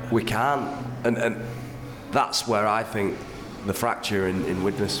we can't. And that's where I think the fracture in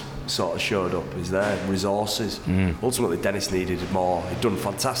Widnes sort of showed up, is their resources. Ultimately Dennis needed more. He'd done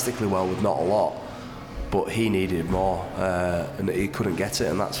fantastically well with not a lot, but he needed more, and he couldn't get it,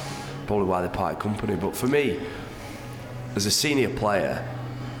 and that's probably why they parted company. But for me, as a senior player,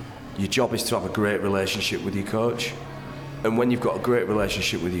 your job is to have a great relationship with your coach. And when you've got a great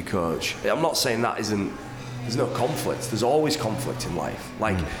relationship with your coach, I'm not saying there's no conflict. There's always conflict in life.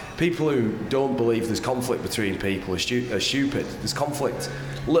 Like, people who don't believe there's conflict between people are stupid. There's conflict,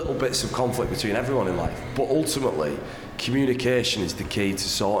 little bits of conflict between everyone in life. But ultimately, communication is the key to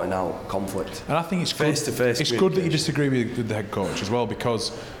sorting out conflict. And I think it's face-to-face. It's good that you disagree with the head coach as well,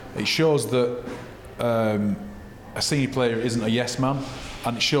 because it shows that a senior player isn't a yes man,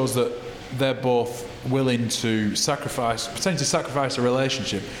 and it shows that they're both willing to potentially sacrifice a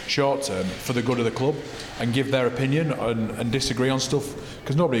relationship short term for the good of the club, and give their opinion and disagree on stuff,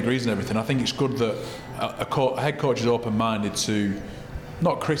 because nobody agrees on everything. I think it's good that a head coach is open-minded to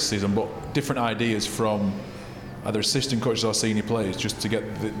not criticism but different ideas from either assistant coaches or senior players, just to get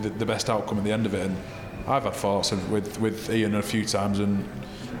the best outcome at the end of it. And I've had fallouts with Ian a few times, and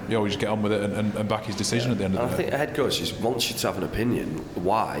you always get on with it and back his decision at the end of the day. I think a head coach just wants you to have an opinion.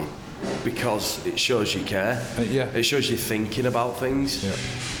 Why? Because it shows you care. It shows you thinking about things.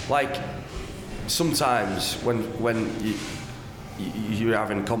 Like, sometimes when you're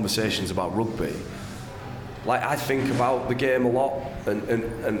having conversations about rugby, like, I think about the game a lot,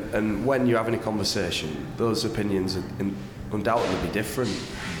 and when you're having a conversation, those opinions are undoubtedly be different.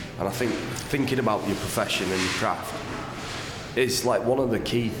 And I think thinking about your profession and your craft is like one of the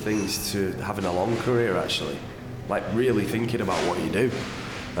key things to having a long career, actually. Like, really thinking about what you do.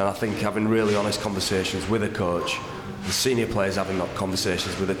 And I think having really honest conversations with a coach, the senior players having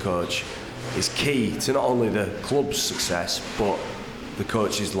conversations with a coach, is key to not only the club's success but the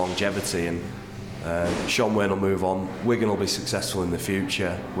coach's longevity. And Sean Wayne will move on. Wigan will be successful in the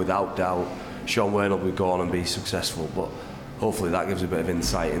future, without doubt. Sean Wayne will go on and be successful, but hopefully that gives a bit of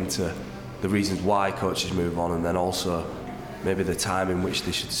insight into the reasons why coaches move on, and then also maybe the time in which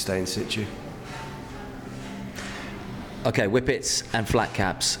they should stay in situ. Okay, Whippets and Flat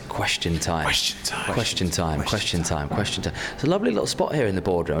Caps, question time. Question time. It's a lovely little spot here in the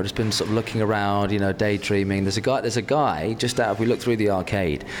boardroom. I've just been sort of looking around, daydreaming. There's a guy just out, if we look through the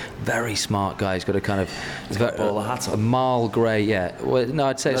arcade, very smart guy. He's got a kind of a marl grey, well, no,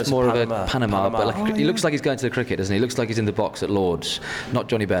 I'd say it's more of a Panama. But he looks like he's going to the cricket, doesn't he? He looks like he's in the box at Lord's, not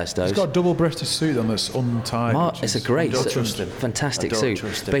Johnny Bairstow's. He's got a double-breasted suit on that's untied. It's a great, fantastic suit.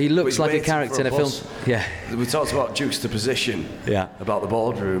 But he looks like a character in a film. Yeah. We talked about juxtaposition about the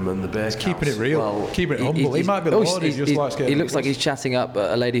boardroom and the base. Keeping it real, keeping it humble. He might be the Lord, he just likes getting. He looks like he's chatting up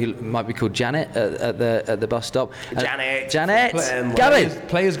a lady who might be called Janet at the bus stop. Janet, Gary,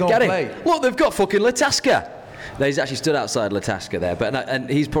 players go and play. Look, they've got fucking Latasca. He's actually stood outside Latasca there, and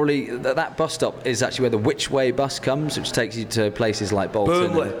he's probably that bus stop is actually where the Which Way bus comes, which takes you to places like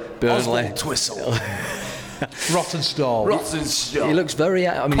Bolton, Burnley, Twistle. Rottenstall. He looks very.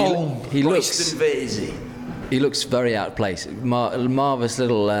 He looks very out of place. Marvellous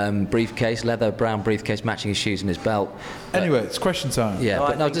little briefcase, leather brown briefcase matching his shoes and his belt. Anyway, it's question time. Yeah,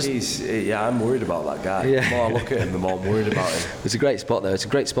 I'm worried about that guy. Yeah. The more I look at him, the more I'm worried about him. It's a great spot, though. It's a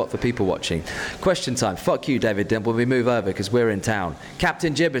great spot for people watching. Question time. Fuck you, David Dimple. We move over because we're in town.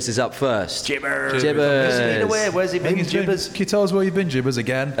 Captain Jibbers is up first. Jibbers. Where's he been, Jibbers? Can you tell us where you've been, Jibbers,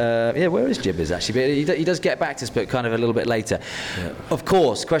 again? Where is Jibbers, actually? But he does get back to us, but kind of a little bit later. Yeah. Of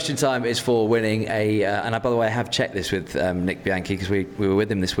course, question time is for winning and by the way, I have checked this with Nick Bianchi, because we were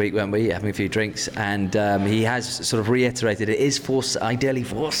with him this week, weren't we, having a few drinks, and he has sort of reiterated it is ideally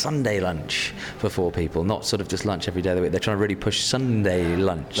for Sunday lunch for 4 people, not sort of just lunch every day of the week. They're trying to really push Sunday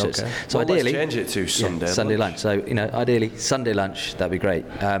lunch. Okay. So ideally, let's change it to Sunday lunch. So ideally Sunday lunch, that'd be great.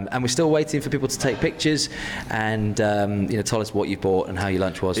 And we're still waiting for people to take pictures and tell us what you've bought and how your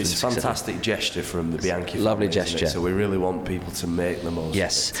lunch was. It's a fantastic gesture from the Bianchi family, lovely gesture. So we really want people to make the most.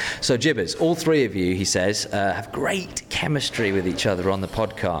 Yes. So Jibbers, all 3 of you, he says, have great chemistry with each other on the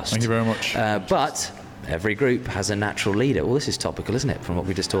podcast. Thank you very much. But every group has a natural leader. Well, this is topical, isn't it, from what we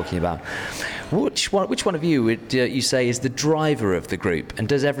were just talking about? Which one of you would you say is the driver of the group? And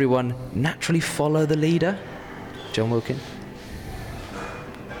does everyone naturally follow the leader? John Wilkin?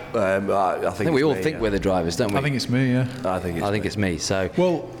 I think we all me, think yeah. we're the drivers, don't we? I think it's me, yeah. I think it's me. So,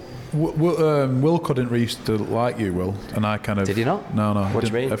 Well, Will couldn't used to like you, Will, and I kind of... Did he not? No. What do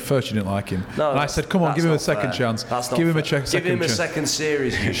you mean? At first you didn't like him. No, and I said, come on, that's give him a not second fair. chance. That's not Give him a fair. second Give him a chance. second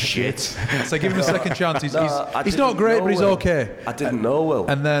series, you shit. I said, give him a second chance. He's I not didn't great, know but he's Will. okay. I didn't know Will.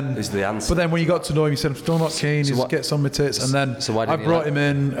 And then... is the answer. But then when you got to know him, you said, I'm still not keen, he what- gets on my tits. And then so why I didn't you brought like him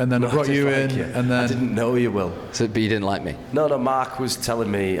in, and then I brought I you didn't in, like you. and I then... didn't know you, Will. but you didn't like me. No, Mark was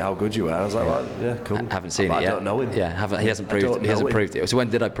telling me how good you were. I was like, well, yeah, cool. I haven't seen But it yet. I don't know him. Yeah, he hasn't I don't proved. He hasn't know him. proved it. So when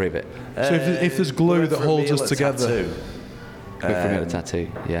did I prove it? So if there's glue we went that for a holds meal us at together... Tattoo, Good for me with a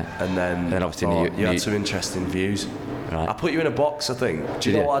tattoo. Yeah. and then obviously I thought you had some interesting views. Right. I put you in a box, I think. Do you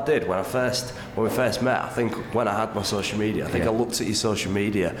Did know you? what I did when we first met? I think when I had my social media, I think Yeah. I looked at your social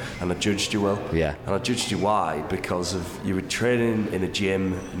media and I judged you, Will. Yeah. And I judged you why? Because of you were training in a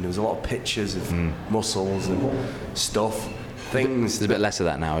gym and there was a lot of pictures of muscles and stuff. Things There's a bit less of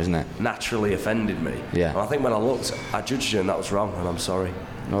that now, isn't it? naturally offended me. Yeah. And I think when I looked, I judged you and that was wrong, and I'm sorry.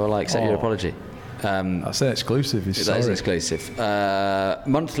 Well, I accept your apology. That's an exclusive, he's That is sorry. exclusive.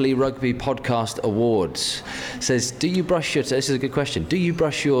 Monthly Rugby Podcast Awards says, do you brush your... This is a good question. Do you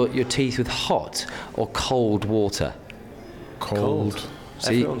brush your teeth with hot or cold water? Cold.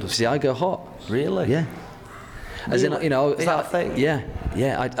 Everyone does. See, I go hot. Really? Yeah. As in, Really? you know... Is that a thing? Yeah.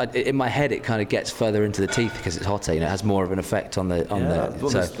 I, in my head, it kind of gets further into the teeth because it's hotter. You know, it has more of an effect on the... Well,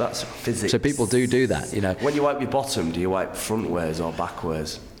 that's physics. so people do that, you know. When you wipe your bottom, do you wipe frontwards or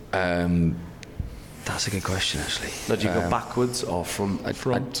backwards? That's a good question, actually. No, do you go backwards or front?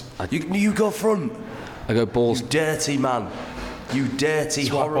 Front. You go front. I go balls... You dirty man. You dirty,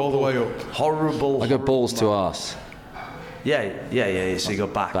 Swipe horrible, all the way up. horrible. I go balls to man. arse. Yeah. So you go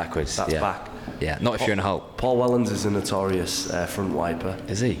back. Backwards, That's yeah. back. Yeah, not if you're in a hole. Paul Wellens is a notorious front wiper,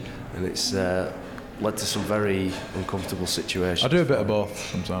 Is he? and it's led to some very uncomfortable situations. I do a bit of both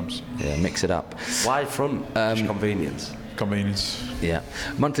sometimes. Yeah, mix it up. Why front? Just convenience. Convenience. Yeah.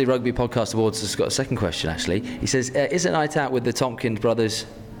 Monthly Rugby Podcast Awards has got a second question, actually. He says, is a night out with the Tompkins brothers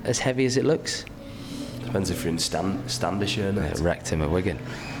as heavy as it looks? Depends if you're in Standish or not. Yeah, wrecked him at Wigan.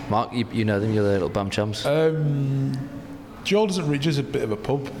 Mark, you know them, you're the little bum chums. Joel doesn't reach as a bit of a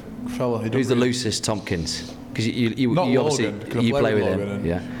pub fella. He Who's doesn't the really- loosest Tompkins? Because you Not obviously Logan, 'cause I you play with Logan, him. and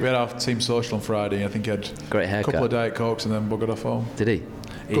Yeah. We had our team social on Friday, and I think he had Great a haircut. couple of Diet Cokes and then buggered off home. Did he?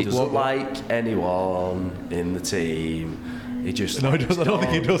 He Good doesn't bloke. like anyone in the team. He just No, he likes doesn't. I don't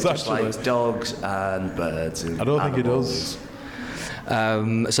think he dogs. does, Just actually. likes dogs and birds. And I don't think he animals.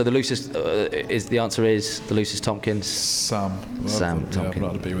 does. So the loosest the answer is the loosest Tompkins. Sam. Sam Yeah, I've not had a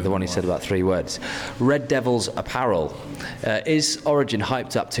Tompkins, beer with the him one in who a said while. about 3 words. Red Devils apparel. Is Origin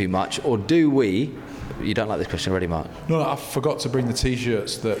hyped up too much, or do we... You don't like this question already, Mark? No, I forgot to bring the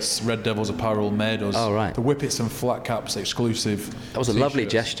T-shirts that Red Devils Apparel made us. Oh, right. The Whippets and Flat Caps exclusive. That was a lovely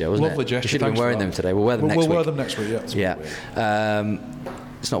T-shirts. gesture, wasn't Lovely it? gesture. You should have been thanks for wearing that. them today. We'll wear them next We'll week. wear them next week, yeah. Yeah.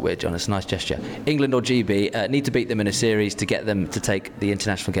 It's not weird, John. It's a nice gesture. England or GB need to beat them in a series to get them to take the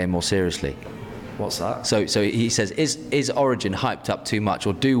international game more seriously. What's that? So he says, is Origin hyped up too much,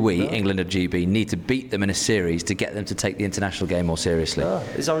 or do we, England or GB, need to beat them in a series to get them to take the international game more seriously? No.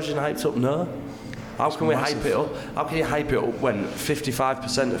 Is Origin hyped up? No. How can we hype it up? How can you hype it up when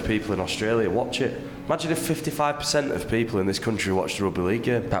 55% of people in Australia watch it? Imagine if 55% of people in this country watch the rugby league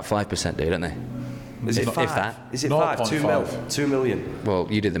game. About 5% do, don't they? Is it If 5? that. Is it 5? 2 mil? 0.5. 2 million. Well,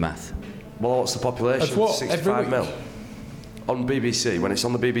 you did the math. Well, what's the population? Of what? 65 Every mil. week? On BBC, when it's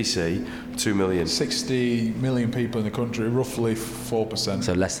on the BBC, 2 million. 60 million people in the country, roughly 4%.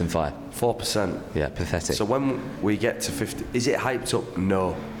 So less than 5. 4%. Yeah, pathetic. So when we get to 50, is it hyped up?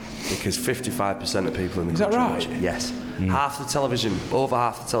 No, because 55% of people in the Is that country right? watch it. Yes. Half the television, over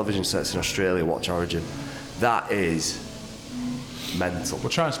half the television sets in Australia watch Origin. That is mental. We'll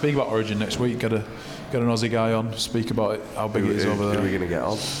try and speak about Origin next week. Get an Aussie guy on, speak about it, how big it is over Who are we there. going to get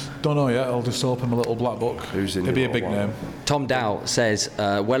on? Don't know yet. I'll just open my little black book. Who's in It'll be a your big little name. Tom Dow says,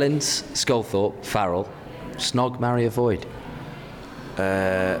 Wellens, Sculthorpe, Farrell, Snog, marry, avoid.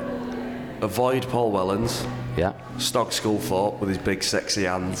 Avoid Paul Wellens. Yeah, Snog Sculthorpe with his big sexy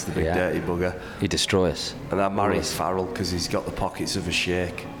hands, the big Yeah. dirty bugger. he destroy us. And that marries Farrell because he's got the pockets of a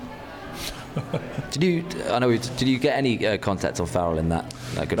sheikh. Did you get any contact on Farrell in that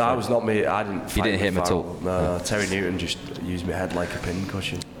good No, fight? it was not me. I didn't. Fight didn't hit with him at Farrell. all? No, Terry Newton just used my head like a pin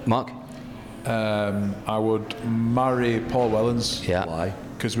cushion. Mark? I would marry Paul Wellens. Yeah. Why?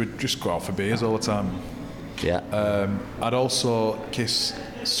 Because we'd just go out for beers all the time. Yeah. I'd also kiss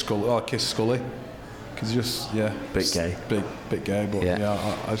Scully. Oh, I'd kiss Scully. Because Bit gay. Bit gay,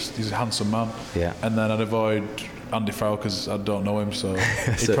 but he's a handsome man. Yeah. And then I'd avoid Andy Farrell because I don't know him, so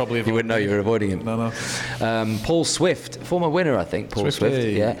he'd So probably you wouldn't know you were avoiding him. No. Paul Swift, former winner, I think. Paul Swift.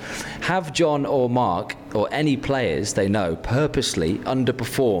 Swifty. Yeah. Have John or Mark or any players they know purposely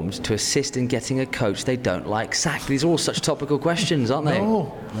underperformed to assist in getting a coach they don't like sacked? These are all such topical questions, aren't they?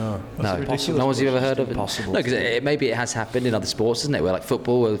 No. No, ridiculous. no one's ever heard of it. Impossible. No, because maybe it has happened in other sports, isn't it? Where like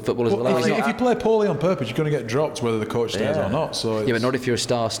football, footballers will Well, always. if you play poorly on purpose, you're going to get dropped whether the coach stays or not. So Yeah, but not if you're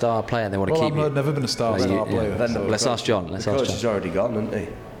a star player and they want to keep you. I've never been a star player. Let's ask John. The coach is already gone, isn't he?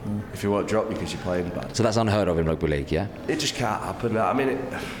 If you won't drop you because you're playing bad. So that's unheard of in rugby league, yeah? It just can't happen. I mean,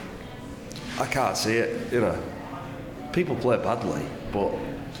 I can't see it, People play badly, but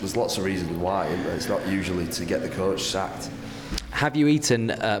there's lots of reasons why, isn't there? It's not usually to get the coach sacked. Have you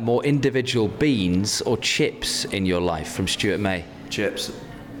eaten more individual beans or chips in your life? From Stuart May. Chips.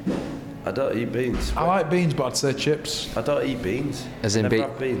 I don't eat beans. I like beans, but I'd say chips. I don't eat beans. As in never be-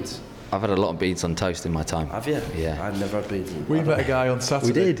 have beans. I've had a lot of beans on toast in my time. Have you? Yeah. I've never had beans. We met a guy on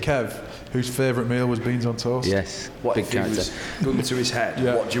Saturday, We did. Kev, whose favourite meal was beans on toast. Yes. What Big if he character. was gun to his head?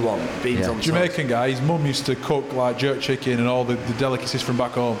 Yeah. What do you want? Beans on toast? Jamaican guy, his mum used to cook like jerk chicken and all the delicacies from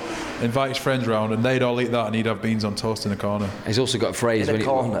back home, invite his friends round and they'd all eat that and he'd have beans on toast in a corner. He's also got a phrase In when a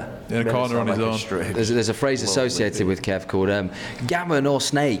corner. In a Made it corner sound on his like a own. strange there's a phrase lovely associated bean. with Kev called gammon or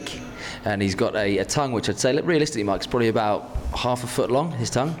snake, and he's got a tongue which I'd say, realistically, Mark, is probably about half a foot long. His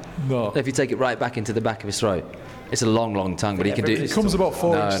tongue. No. If you take it right back into the back of his throat, it's a long tongue, but he can do. It comes about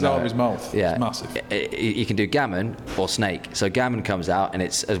 4 inches out of his mouth. Yeah, It's massive. You can do gammon or snake. So gammon comes out and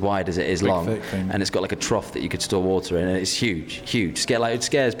it's as wide as it is long, thick thing. and it's got like a trough that you could store water in, and it's huge. It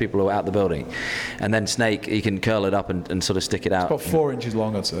scares people who are out the building. And then snake, you can curl it up and sort of stick it out. About 4 inches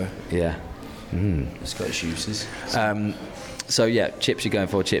long, I'd say. Yeah. Scottish uses. So yeah, chips you're going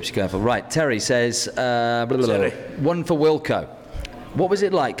for. Right, Terry says, Terry. one for Wilco. What was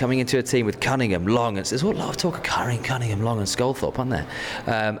it like coming into a team with Cunningham, Long, and there's a lot of talk of Cunningham, Long, and Sculthorpe, aren't there?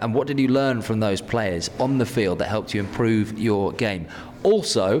 And what did you learn from those players on the field that helped you improve your game?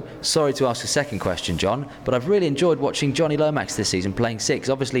 Also, sorry to ask a second question, John, but I've really enjoyed watching Johnny Lomax this season playing six.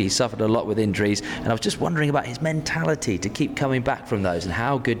 Obviously, he suffered a lot with injuries, and I was just wondering about his mentality to keep coming back from those, and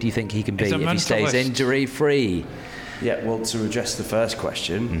how good do you think he can be He's a if he stays mentalist. injury-free? Yeah, well, to address the first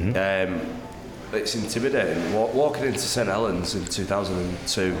question, it's intimidating. Walking into St Helens in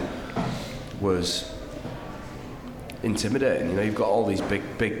 2002 was intimidating. You've got all these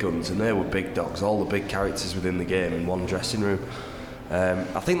big guns, and they were big dogs, all the big characters within the game in one dressing room.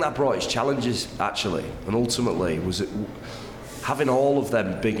 I think that brought its challenges, actually, and ultimately was it having all of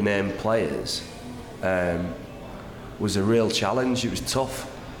them big name players was a real challenge. It was tough.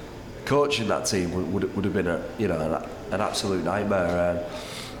 Coaching that team would have been an absolute nightmare.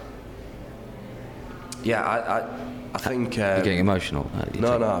 I think. You're getting emotional.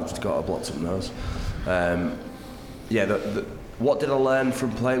 No, I've just got a blocked up nose. What did I learn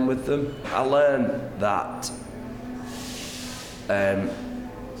from playing with them? I learned that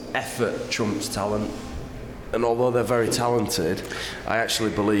effort trumps talent. And although they're very talented, I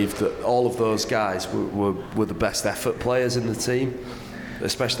actually believe that all of those guys were the best effort players in the team.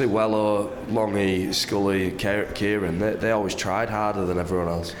 Especially Wello, Longy, Scully, Kieran, they always tried harder than everyone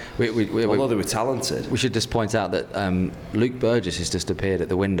else. Although they were talented. We should just point out that Luke Burgess has just appeared at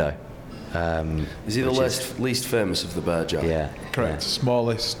the window. Is he the least famous of the Burgess? Yeah. Correct.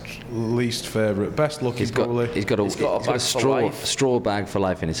 Smallest, least favourite, best looking He's got probably. a bag for life. straw bag for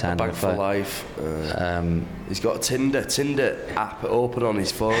life in his hand. Bag for life. He's got a Tinder app open on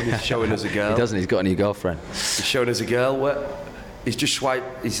his phone. He's showing us a girl. He doesn't. He's got a new girlfriend. He's showing us a girl. He's just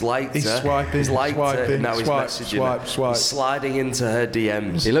swiped. He's liked He's her. swiping, He's liked her. swiping, Now he's swipe, messaging her. swipe. He's sliding into her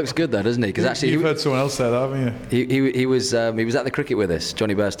DMs. He looks good though, doesn't he? Because actually, You've heard someone else say that, haven't you? he was at the cricket with us,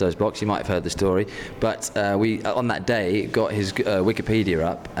 Johnny Burstow's box. You might have heard the story, but we on that day got his Wikipedia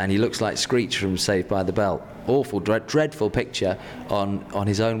up, and he looks like Screech from Saved by the Bell. Awful, dreadful picture on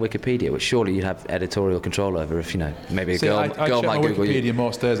his own Wikipedia, which surely you'd have editorial control over if maybe a See, girl I might check my Google Wikipedia you.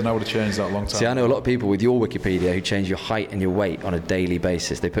 most days and I would have changed that a long time. See, I know a lot of people with your Wikipedia who change your height and your weight on a daily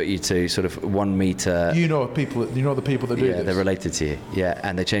basis. They put you to sort of 1 meter. You know the people that do Yeah, this. they're related to you. Yeah,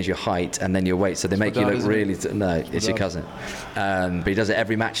 and they change your height and then your weight, so they make my you dad, look isn't it? really. No, it's your dad. cousin. But he does it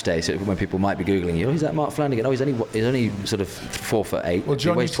every match day. So when people might be googling you, is that Mark Flanagan? Oh, he's only sort of 4'8". Well,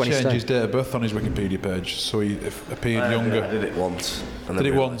 John he weighs used to 20 change stone. his date of birth on his Wikipedia page, so he appeared younger. I did it once. And Did then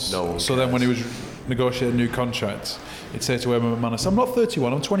it realised once. no one So then, cares. when he was negotiating a new contract, he'd say to Emma McManus, "I'm not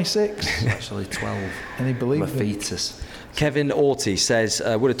 31, I'm 26," Actually 12. and he I'm a believed it. fetus. Kevin Orty says,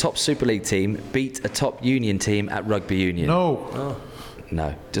 would a top Super League team beat a top Union team at rugby union? No.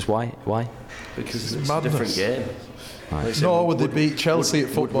 No. Just why? Why? Because it's madness. a different game. Like, say, No, would they beat Chelsea would,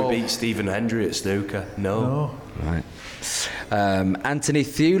 at football? Would we beat Stephen Hendry at snooker? No. Right. Anthony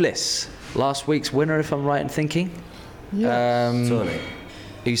Thewlis, last week's winner, if I'm right in thinking. Tony.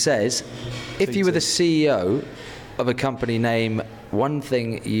 Who says, if you were the CEO of a company, name one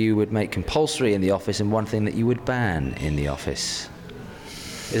thing you would make compulsory in the office and one thing that you would ban in the office.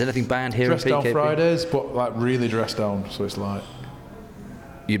 Is anything banned here Dress in PKB? down Fridays, but like really dressed down, so it's like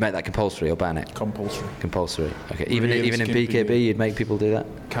You'd make that compulsory or ban it? compulsory. Compulsory. Okay. Even Really in skimpy. PKB, you'd make people do that?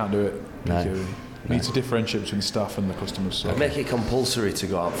 Can't do it. No. PKB. Need to differentiate between the staff and the customers. So Make it compulsory to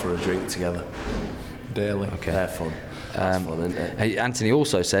go out for a drink together. daily. Okay. They're fun. That's fun, isn't it? Hey, Anthony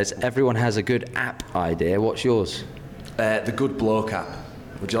also says, everyone has a good app idea. What's yours? The Good Bloke app.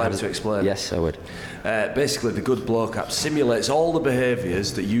 Would you like me to explain? Yes, I would. Basically, the Good Bloke app simulates all the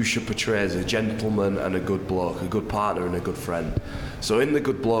behaviours that you should portray as a gentleman and a good bloke, a good partner and a good friend. So in the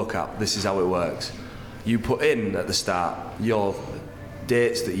Good Bloke app, this is how it works. You put in at the start your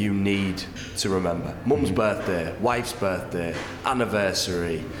dates that you need to remember. Mum's birthday, wife's birthday,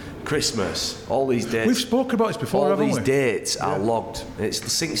 anniversary, Christmas, all these dates. We've spoken about this before, all haven't these we? dates are logged. It's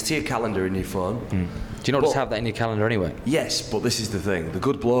syncs to your calendar in your phone. Do you not just But- have that in your calendar anyway? Yes, but this is the thing. The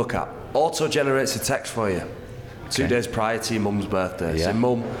Good Bloke app auto-generates a text for you 2 days prior to your mum's birthday. Yeah. Say,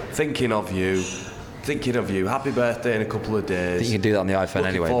 Mum, thinking of you, happy birthday in a couple of days. I think you can do that on the iPhone Looking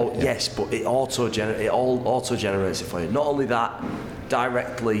anyway. forward- but yeah. Yes, but it auto-generates it for you. Not only that,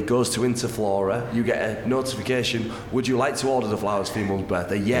 directly goes to Interflora. You get a notification. Would you like to order the flowers for your mum's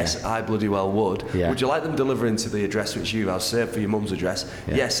birthday? Yes, I bloody well would. Yeah. Would you like them delivering to the address which you have saved for your mum's address?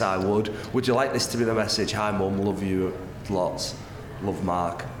 Yeah. Yes, I would. Would you like this to be the message? Hi, Mum, love you lots. Love,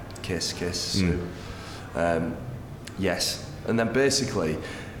 Mark. Kiss, kiss, Sue. Yes. And then basically,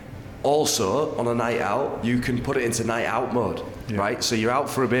 also on a night out, you can put it into night out mode, right? So you're out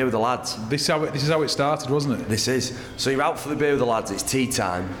for a beer with the lads. This is how it started, wasn't it? This is. So you're out for the beer with the lads, it's tea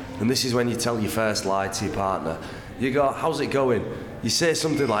time, and this is when you tell your first lie to your partner. You go, how's it going? You say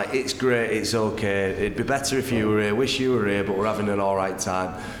something like, it's great, it's okay, it'd be better if you were here, wish you were here, but we're having an alright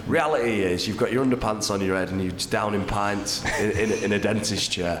time. Reality is, you've got your underpants on your head and you're just down in pints in a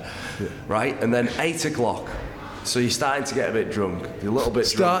dentist chair, right? And then 8 o'clock, so you're starting to get a bit drunk. You're a little bit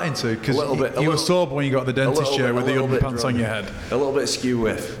Starting drunk. to, because A little bit- you were sober when you got the dentist chair with the underpants on your head. A little bit skew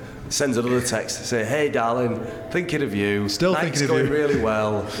with. Sends another text to say, hey darling, thinking of you. Still Night's thinking of going you. really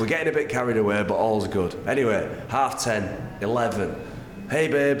well. We're getting a bit carried away, but all's good. Anyway, 10:30, 11. Hey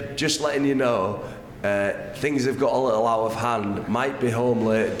babe, just letting you know, things have got a little out of hand. Might be home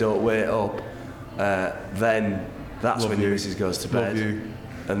late, don't wait up. Then that's Love when your you. missus goes to Love bed. you.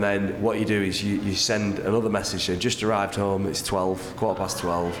 And then what you do is you send another message saying, just arrived home, it's 12.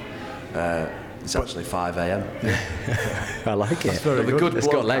 It's actually 5 a.m. I like it. very The good. Good It's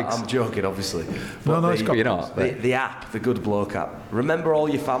Bloke got legs. app, I'm joking, obviously. No, But it's got- You're not. the app, the Good Bloke app. Remember all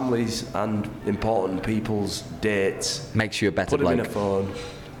your families and important people's dates. Makes you a better Put them in a bloke. phone.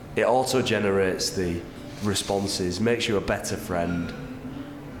 It auto generates the responses. Makes you a better friend,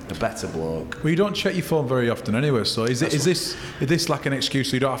 a better bloke. Well, you don't check your phone very often anyway, so is this like an excuse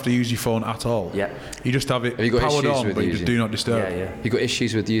so you don't have to use your phone at all? Yeah. You just have it Have you got powered issues on, with but you just using- do not disturb. Yeah. You got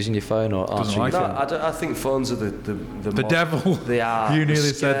issues with using your phone or answering like your it. phone? I think phones are the devil. They are. You nearly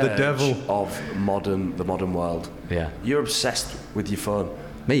the said the scourge devil. of the modern world. Yeah. You're obsessed with your phone.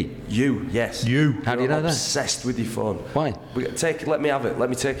 Me? You, yes. You. How do you You're know that? obsessed with your phone. Why? Let me have it. Let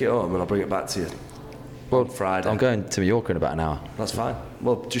me take it home and I'll bring it back to you. Well, Friday. I'm going to Mallorca in about an hour. That's fine.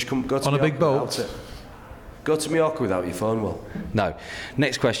 Well, just go to On a Mallorca big boat? without it. Go to Mallorca without your phone, Will. No.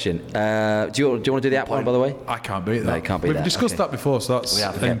 Next question. Do you want to do the app one, by the way? I can't beat that. No, you can't beat We've that, discussed okay. that before, so that's We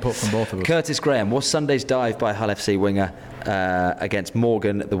have, input from both of us. Curtis Graham, was Sunday's dive by Hull FC winger against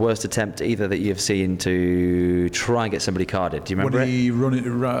Morgan the worst attempt either that you've seen to try and get somebody carded? Do you remember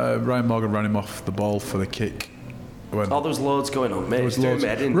Ryan Morgan ran him off the ball for the kick. When Oh, there was loads going on, mate. there was It's doing loads. me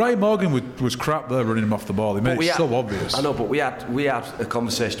head in. Ryan Morgan was crap there running him off the ball. He made We it had- so obvious. I know, but we had a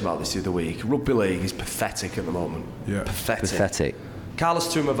conversation about this the other week. Rugby league is pathetic at the moment. Yeah. Pathetic. Pathetic.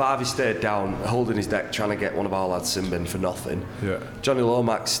 Carlos Tumavavi stayed down, holding his deck, trying to get one of our lads sin bin for nothing. Yeah. Johnny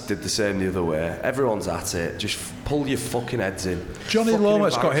Lomax did the same the other way. Everyone's at it. Just pull your fucking heads in. Johnny Fucking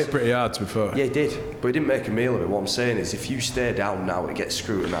Lomax got hit embarrassing. pretty hard, to be fair. Yeah, he did, but he didn't make a meal of it. What I'm saying is, if you stay down now, it gets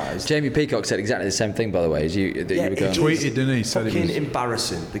scrutinised. Jamie Peacock said exactly the same thing, by the way, as you, that you were it going. is Tweeted, didn't he? Said it fucking was-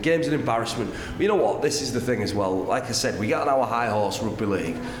 embarrassing. The game's an embarrassment. But you know what? This is the thing as well. Like I said, we got on our high horse rugby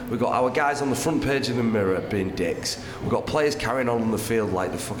league. We've got our guys on the front page of the Mirror being dicks. We've got players carrying on the field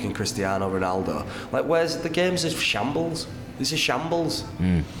like the fucking Cristiano Ronaldo. Like, where's the games of shambles? This is shambles.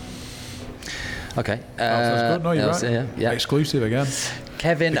 Okay. That's good. No, you're right. Yeah. Exclusive again.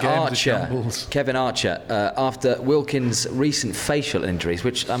 Kevin The games of Archer. shambles. Kevin Archer, after Wilkins' recent facial injuries,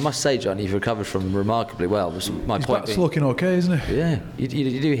 which I must say, John, you've recovered from remarkably well. Was my His point back's being, looking okay, isn't it? yeah, you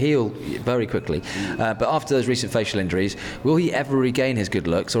do heal very quickly. But after those recent facial injuries, will he ever regain his good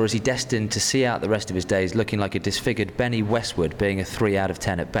looks, or is he destined to see out the rest of his days looking like a disfigured Benny Westwood, being a 3 out of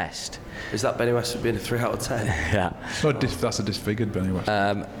 10 at best? Is that Benny Westwood being a 3 out of 10? Yeah. That's a disfigured Benny West.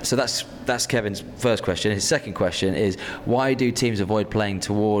 So that's Kevin's first question. His second question is, why do teams avoid playing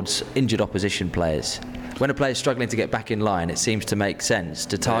towards injured opposition players? When a player's struggling to get back in line, it seems to make sense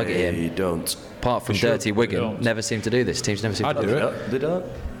to target him. You don't. Apart from Sure, Dirty they Wigan, don't. never seem to do this. Teams never seem I'd to do it. it. They don't.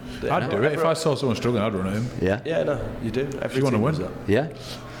 I'd do it. If I saw someone struggling, I'd run at him. Yeah. Yeah, no, you do. Every You wanna team win? does that. Yeah.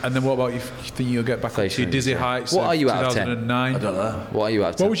 And then what about you think you'll get back up to your dizzy heights What of are you out of 10? 2009? I don't know. What are you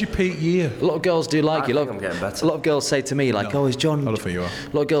up to? What was your peak year? A lot of girls do like I you. think I'm getting better. A lot of girls say to me, like, No. "Oh, is John?" I don't think you are.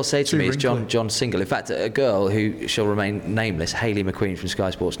 A lot of girls say to Too me, "Is wrinkly. John single?" In fact, a girl who shall remain nameless, Hayley McQueen from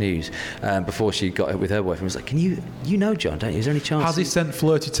Sky Sports News, before she got with her boyfriend, was like, "Can you know John? Don't you? Is there any chance?" Has he sent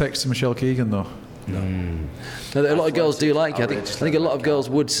flirty texts to Michelle Keegan though? No, a lot of girls do like you. I think a lot of girls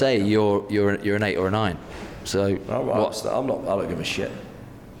would say you're an 8 or a 9. So what? I'm not. I don't give a shit.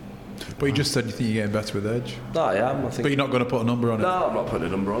 But you just said you think you're getting better with age. No, I am. I think. But you're not going to put a number on it. No, I'm not putting a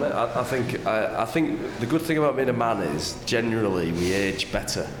number on it. I think the good thing about being a man is generally we age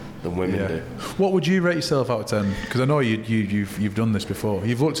better than women Yeah. do. What would you rate yourself out of 10? Because I know you've done this before.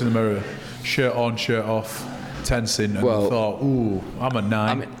 You've looked in the mirror, shirt on, shirt off, tensing, and Well, thought, "Ooh, I'm a 9."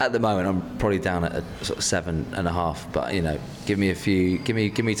 I mean, at the moment, I'm probably down at a sort of 7.5. But give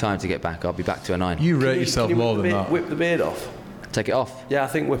me time to get back. I'll be back to a 9. you Can rate you- yourself can you more whip than the that. beard- Whip the beard off. Take it off. Yeah, I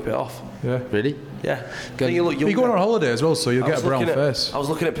think whip it off. Yeah. Really? Yeah. Go- I think you look But you're younger. going on holiday as well, so you'll I get was a brown looking at- face. I was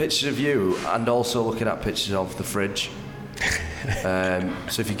looking at pictures of you and also looking at pictures of the fridge.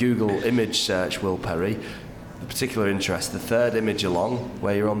 So if you Google image search Will Perry, the particular interest, the third image along,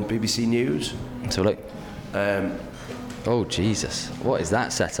 where you're on BBC News, So look. um, Oh Jesus! What is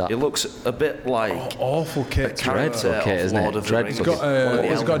that setup? it looks a bit like Awful kit. character dreadful kit, of isn't it? Lord of the Dreadful. Rings. It's got One of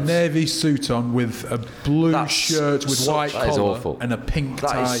the it's got a elements. navy suit on with a blue That's shirt with such- white that is collar awful. and a pink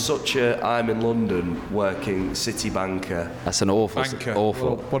That tie. is such a I'm in London working city banker. That's an awful, Banker.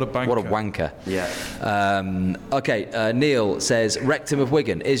 awful. What a banker. What a wanker. Yeah. Okay, Neil says Rectum of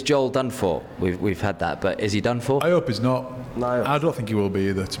Wigan. Is Joel done for? We've had that, but is he done for? I hope he's not. No. I don't think he will be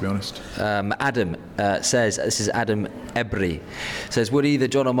either, to be honest. Adam says, this is Adam Ebry, says, would either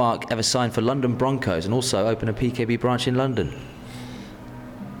John or Mark ever sign for London Broncos and also open a PKB branch in London?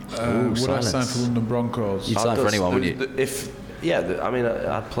 Would I silence. sign for London Broncos? You'd sign for anyone, wouldn't you?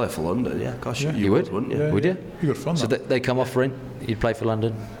 I'd play for London. Yeah, gosh, Yeah. You would? wouldn't you? Yeah. Would you? Be good fun, So that. they come offering, you'd play for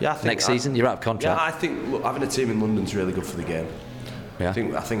London Yeah, I think next season? You're out of Yeah, contract. I think having a team in London's really good for the game. Yeah. I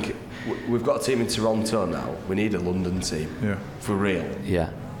think we've got a team in Toronto now. We need a London team. Yeah. For real. Yeah.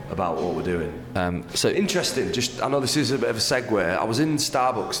 About what we're doing. So Interesting. Just I know this is a bit of a segue. I was in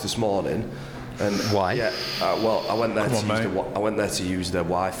Starbucks this morning. And Why? Yeah. I went there Come to on, use mate. I went there to use their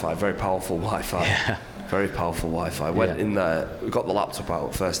Wi-Fi. Very powerful Wi-Fi. Yeah. Very powerful Wi-Fi. Went Yeah. in there. Got the laptop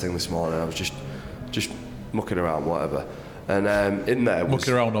out first thing this morning. I was just mucking around, whatever. And in there was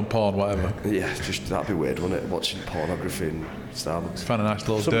Mucking around on porn, whatever. yeah, just that'd be weird, wouldn't it? Watching pornography in Starbucks. Find a nice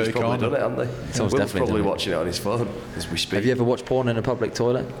little Someone's dirty probably corner. done it, haven't they? Someone's Will's definitely probably done it. watching it on his phone as we speak. have you ever watched porn in a public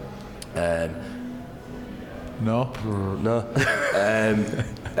toilet? No. No.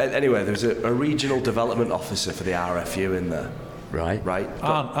 Anyway, there's a regional development officer for the RFU in there, Right. right?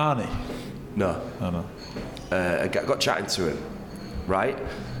 Arnie. No. Oh, no. I got chatting to him, right?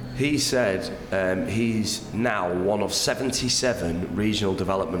 He said he's now one of 77 regional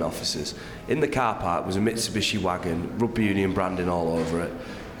development officers. In the car park was a Mitsubishi wagon, rugby union branding all over it.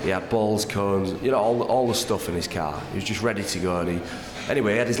 He had balls, cones, all the stuff in his car. He was just ready to go. And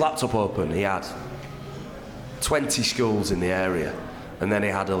he had his laptop open. He had 20 schools in the area. And then he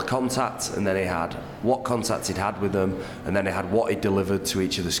had a contact, and then he had what contacts he'd had with them, and then he had what he'd delivered to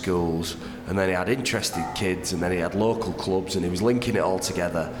each of the schools, and then he had interested kids, and then he had local clubs, and he was linking it all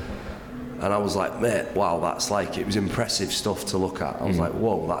together. And I was like, mate, wow, it was impressive stuff to look at. I was like,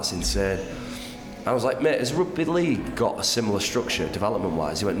 whoa, that's insane. I was like, mate, has rugby league got a similar structure,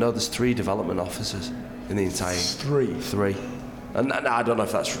 development-wise? He went, no, there's 3 development officers in the entire... 3. And I don't know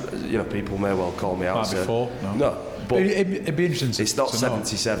if that's, people may well call me out. Might be 4. No, but It'd be interesting. it's not to know.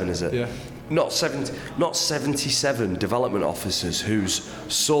 77, is it? Yeah. Not 77 development officers whose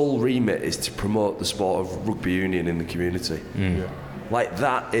sole remit is to promote the sport of rugby union in the community. Yeah. Like,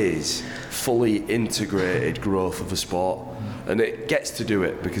 that is fully integrated growth of a sport. And it gets to do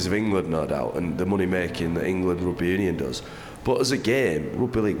it because of England, no doubt, and the money making that England Rugby Union does. But as a game,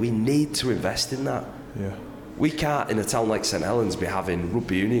 Rugby League, we need to invest in that. Yeah. We can't, in a town like St Helens, be having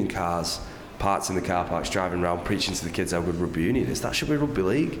Rugby Union cars parked in the car parks, driving around preaching to the kids how good Rugby Union is. That should be Rugby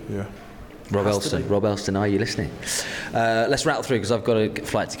League. Yeah. Rob Elston, are you listening? Let's rattle through because I've got a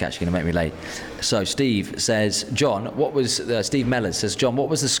flight to catch. You're going to make me late. So Steve says, John, Steve Mellors says, John, what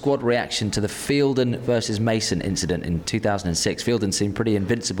was the squad reaction to the Fielden versus Mason incident in 2006? Fielden seemed pretty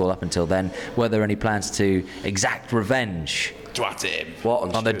invincible up until then. Were there any plans to exact revenge? Twat him.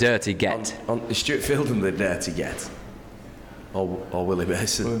 What, on the dirty get? On Stuart Fielden, the dirty get? Or Willie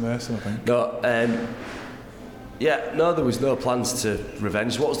Mason? Willie Mason, I think. No, no, there was no plans to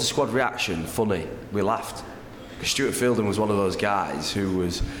revenge. What was the squad reaction? Funny. We laughed. Because Stuart Fielden was one of those guys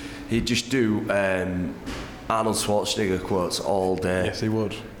he'd just do Arnold Schwarzenegger quotes all day. Yes, he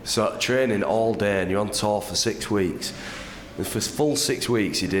would. So training all day, and you're on tour for 6 weeks. And for full 6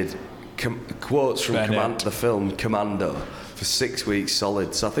 weeks, he did quotes from the film Commando for 6 weeks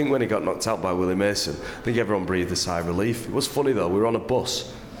solid. So I think when he got knocked out by Willie Mason, I think everyone breathed a sigh of relief. It was funny though. We were on a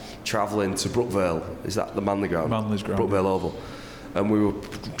bus travelling to Brookvale. Is that the Manley Ground? Manley's Ground. Brookvale Oval. And we were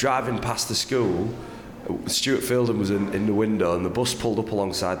driving past the school. Stuart Fielden was in the window, and the bus pulled up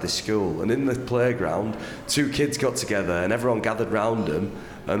alongside this school. And in the playground, 2 kids got together, and everyone gathered round them.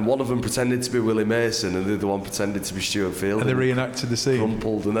 And one of them pretended to be Willie Mason, and the other one pretended to be Stuart Fielden. And they reenacted the scene.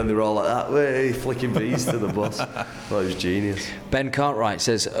 Crumpled, and then they were all like that, way flicking bees to the bus. That was genius. Ben Cartwright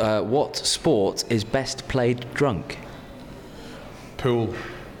says, what sport is best played drunk? Pool.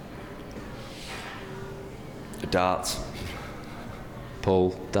 Darts.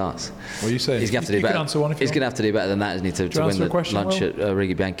 Paul, darts. What are you saying? He's going to have to do better. He's going to have to do better than that, isn't he, to win the lunch at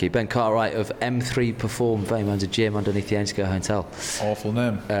Riggy Bianchi. Ben Cartwright of M3 Perform fame owns a gym underneath the Ainscow Hotel. Awful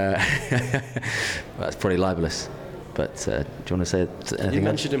name. That's probably libelous. But do you want to say anything? You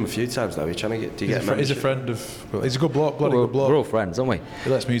mentioned him a few times now. You're trying to get. He's a friend of. Well, he's a good bloke. Bloody good bloke. We're all friends, aren't we?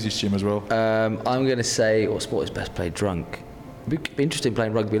 He lets me use his gym as well. I'm going to say, what sport is best played drunk? It'd be interesting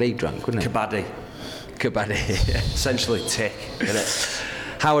playing rugby league drunk, wouldn't it? Kabaddi. Essentially tick, isn't it?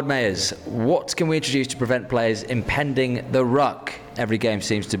 Howard Mayers, what can we introduce to prevent players impending the ruck? Every game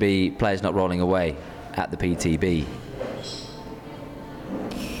seems to be players not rolling away at the PTB.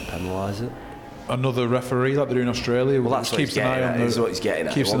 Penalise it. Another referee like they do in Australia. Well, that's keeps an eye on the. What he's getting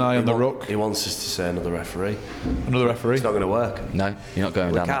at. Keeps an eye on the ruck. He wants us to say another referee. Another referee. It's not going to work. No, you're not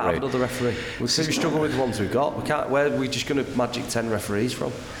going down that route. We can't have another referee. We struggle with the ones we've got. We can't. Where are we just going to magic 10 referees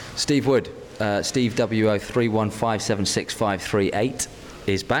from? Steve Wood, Steve WO315765338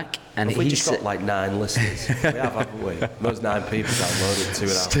 is back, and we just got like 9 listeners. We have, haven't we? Those 9 people downloaded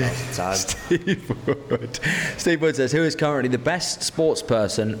 2.5 times. Steve Wood says, who is currently the best sports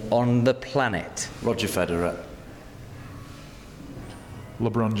person on the planet? Roger Federer.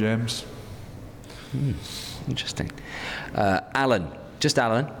 LeBron James. Interesting. Alan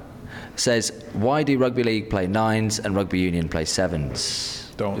says, why do rugby league play 9s and rugby union play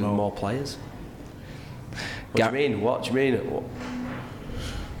 7s? Don't know. More players. What do you mean? What do you mean?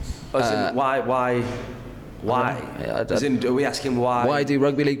 Why? As in, are we asking why? Why do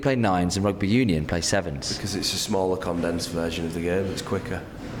rugby league play 9s and rugby union play 7s? Because it's a smaller, condensed version of the game. It's quicker.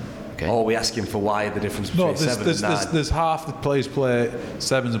 Okay. Or are we asking for why the difference between 7 and 9? There's half the players play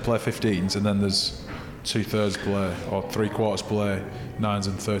 7s and play 15s, and then there's 2/3 play or 3/4 play 9s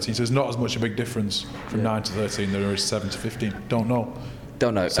and 13s. So there's not as much a big difference from 9 to 13 there is 7 to 15. Don't know.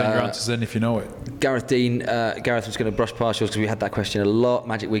 Send your answers in if you know it. Gareth Dean, Gareth was going to brush past yours because we had that question a lot.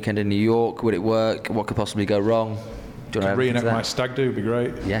 Magic Weekend in New York, would it work? What could possibly go wrong? Do you want to reenact my stag do? Would be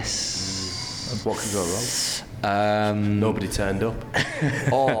great. Yes. What could go wrong? Nobody turned up.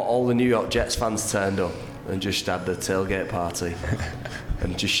 Or all the New York Jets fans turned up and just had the tailgate party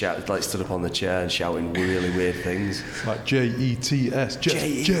and just shouted, like stood up on the chair and shouting really weird things. Like Jets,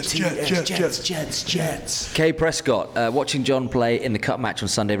 Jets. Kay Prescott, watching John play in the cup match on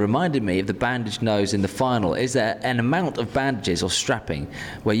Sunday reminded me of the bandaged nose in the final. Is there an amount of bandages or strapping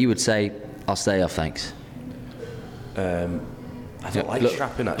where you would say, I'll stay off, thanks? I don't like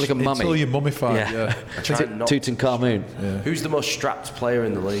strapping, actually. Like a mummy. Until you're mummified, yeah. Tutankhamun. Yeah. Who's the most strapped player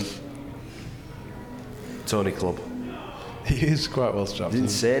in the league? Tony Clubb. He is quite well strapped. Didn't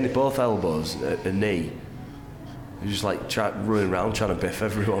say any, both elbows, a knee. He was just like running around trying to biff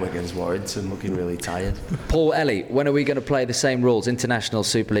everyone against Warrington, looking really tired. Paul Ellie, when are we going to play the same rules, International,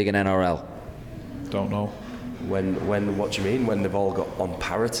 Super League and NRL? Don't know. When? What do you mean? When they've all got on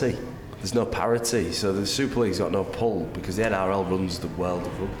parity? There's no parity, so the Super League's got no pull because the NRL runs the world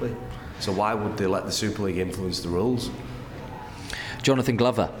of rugby. So why would they let the Super League influence the rules? Jonathan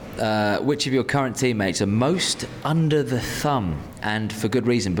Glover, which of your current teammates are most under the thumb, and for good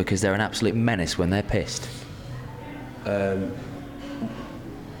reason, because they're an absolute menace when they're pissed? He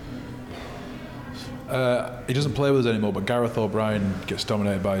doesn't play with us anymore, but Gareth O'Brien gets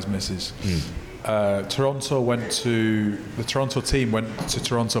dominated by his missus. The Toronto team went to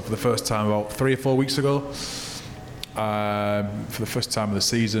Toronto for the first time about 3 or 4 weeks ago. For the first time of the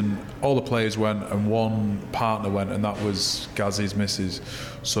season, all the players went and one partner went, and that was Gazzy's missus.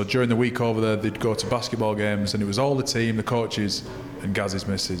 So during the week over there, they'd go to basketball games, and it was all the team, the coaches, and Gazzy's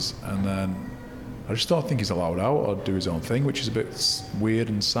missus. And then I just don't think he's allowed out or do his own thing, which is a bit weird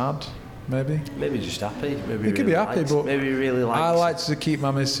and sad. Maybe just happy. Maybe he could be happy, but maybe he really likes. I like to keep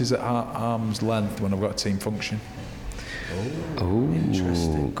my missus at arm's length when I've got a team function. Oh,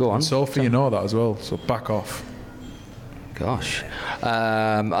 interesting. Go on. And Sophie, you know that as well. So back off. Gosh.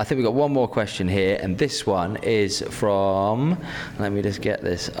 I think we've got one more question here, and this one is from, let me just get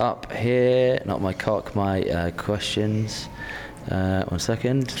this up here, not my cock, my questions. 1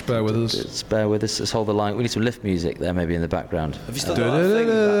 second. Just bear with us. Just bear with us. Let's hold the line. We need some lift music there, maybe in the background. Have you still got that thing?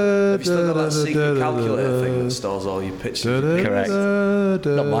 Have you still got that secret calculator thing that stores all your pitches? Correct.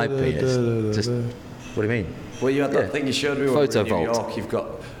 Not my penis. Just, what do you mean? Well, you had that thing you showed me when we were in New Photovolt. York. You've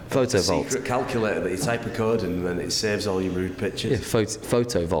got Photovolt. a secret calculator that you type a code in and then it saves all your rude pictures. Yeah,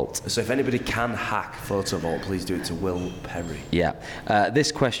 Photovolt. So if anybody can hack Photovolt, please do it to Will Perry. Yeah.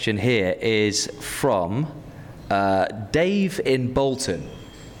 This question here is from Dave in Bolton,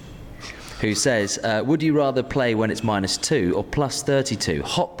 who says, would you rather play when it's -2 or +32?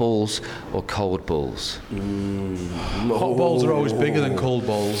 Hot balls or cold balls? Hot balls are always bigger than cold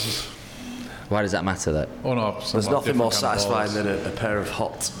balls. Why does that matter, though? Oh no, There's nothing more satisfying than a pair of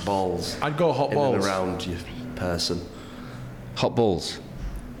hot balls. I'd go hot in balls. and around your person. Hot balls.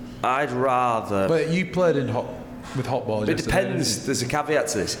 I'd rather. But you played with hot balls. It depends. There's a caveat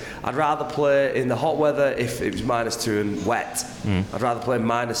to this. I'd rather play in the hot weather if it was -2 and wet. I'd rather play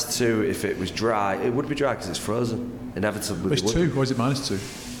 -2 if it was dry. It would be dry because it's frozen. Inevitably. It's 2. Or is it -2?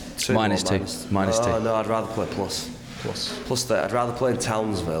 Two -2. -2. No, I'd rather play plus. I'd rattle play in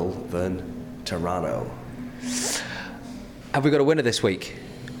Townsville than Toronto. Have we got a winner this week?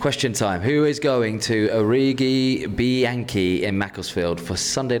 Question time. Who is going to Origi Bianchi in Macclesfield for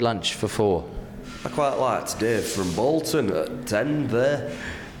Sunday lunch for 4? I quite liked Dave from Bolton at 10 there.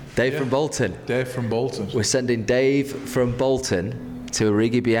 Dave from Bolton. Dave from Bolton. We're sending Dave from Bolton to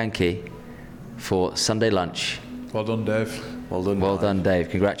Origi Bianchi for Sunday lunch. Well done, Dave. Well done, Dave.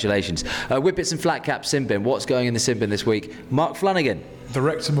 Congratulations. Whippets and flat cap sin bin. What's going in the sin bin this week? Mark Flanagan. The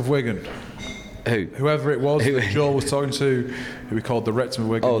Rectum of Wigan. Who? Whoever it was that Joel was talking to, who we called the Rectum of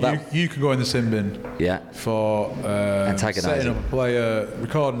Wigan. Oh, you could go in the sin bin. Yeah. For Antagonising. setting up a player,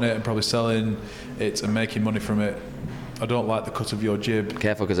 recording it and probably selling it and making money from it. I don't like the cut of your jib.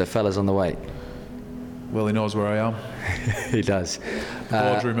 Careful, because there are fellas on the way. Well, he knows where I am. He does.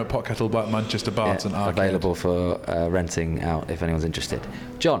 Boardroom at Potkettle Black Manchester Barton Arcade. Available for renting out if anyone's interested.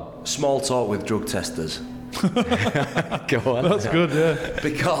 John. Small talk with drug testers. Go on. That's good, yeah.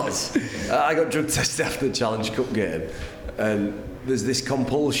 Because I got drug tested after the Challenge Cup game, and there's this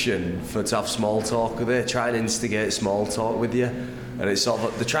compulsion to have small talk with it, try and instigate small talk with you, and it's sort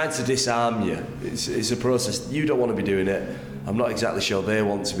of they're trying to disarm you. It's a process. You don't want to be doing it. I'm not exactly sure they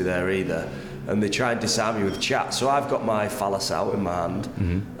want to be there either, and they try and disarm you with chat. So I've got my phallus out in my hand.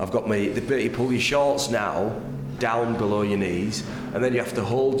 I've got you pull your shorts now down below your knees, and then you have to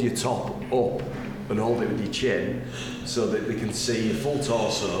hold your top up and hold it with your chin so that they can see your full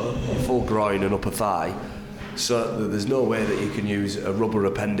torso, your full groin and upper thigh, so that there's no way that you can use a rubber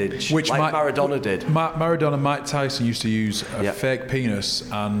appendage like Maradona did. Maradona, Mike Tyson used to use a fake penis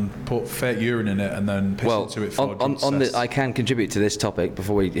and put fake urine in it and then piss into it for I can contribute to this topic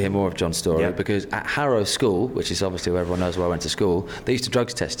before we hear more of John's story, because at Harrow School, which is obviously where everyone knows where I went to school, they used to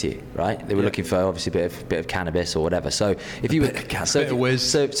drugs test you, right? They were looking for obviously a bit of cannabis or whatever. So if you were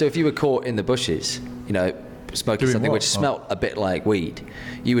so if you were caught in the bushes, smoking Doing something what? which smelt a bit like weed,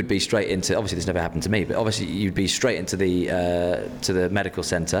 you would be straight into, obviously this never happened to me, but obviously you'd be straight into the medical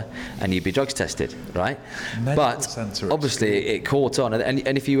centre and you'd be drugs tested, right? But obviously it caught on,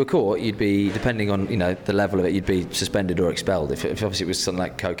 and if you were caught, you'd be, depending on the level of it, you'd be suspended or expelled. If obviously it was something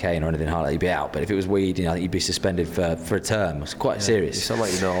like cocaine or anything like that, you'd be out. But if it was weed, you'd be suspended for a term. It's quite serious. You sound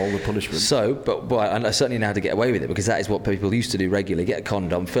like all the punishment. So, but I certainly know how to get away with it, because that is what people used to do regularly: get a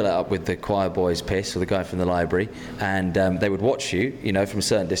condom, fill it up with the choir boy's piss or the guy from the library, library, and they would watch you, from a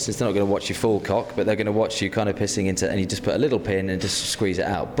certain distance. They're not going to watch you full cock, but they're going to watch you kind of pissing into, and you just put a little pin and just squeeze it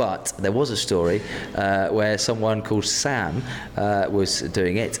out. But there was a story where someone called Sam was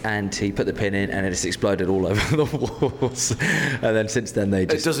doing it, and he put the pin in, and it just exploded all over the walls. And then since then they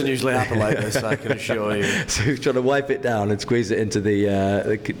just... It doesn't usually happen like this, I can assure you. So he was trying to wipe it down and squeeze it into the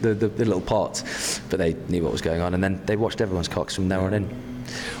little pot, but they knew what was going on, and then they watched everyone's cocks from there on in.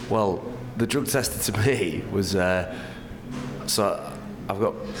 Well, the drug tester to me was so I've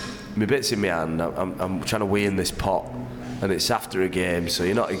got my bits in my hand. I'm trying to wee in this pot, and it's after a game, so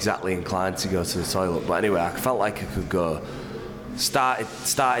you're not exactly inclined to go to the toilet. But anyway, I felt like I could go.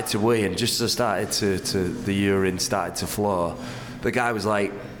 Started to wee, and just as I started to the urine started to flow, the guy was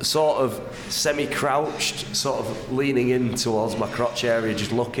like sort of semi-crouched, sort of leaning in towards my crotch area,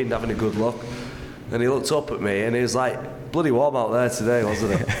 just looking, having a good look. And he looked up at me and he was like, bloody warm out there today,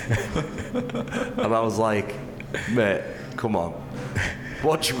 wasn't it? And I was like, mate, come on.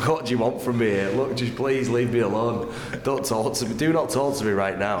 What do you want from me? Look, just please leave me alone. Don't talk to me. Do not talk to me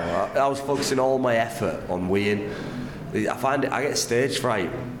right now. I was focusing all my effort on weeing. I get stage fright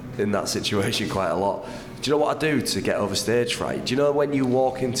in that situation quite a lot. Do you know what I do to get over stage fright? Do you know when you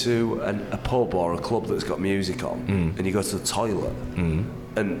walk into a pub or a club that's got music on and you go to the toilet,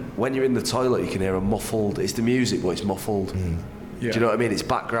 and when you're in the toilet you can hear a muffled, it's the music but it's muffled. Yeah. Do you know what I mean? It's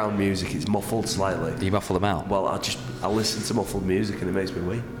background music, it's muffled slightly. Do you muffle them out? Well, I listen to muffled music and it makes me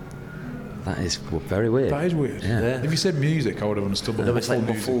wee. That is very weird. That is weird. Yeah. If you said music, I would have understood. But No, it's like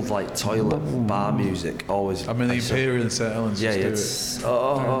music. muffled, like toilet bar music. Always. I mean, the Imperial and St Helens. Yeah, just it's.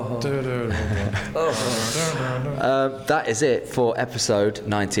 That is it for episode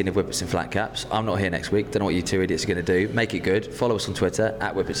 19 of Whippets and Flat Caps. I'm not here next week. Don't know what you two idiots are going to do. Make it good. Follow us on Twitter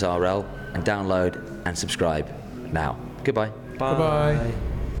 @WhippetsRL and download and subscribe now. Goodbye. Bye. Bye.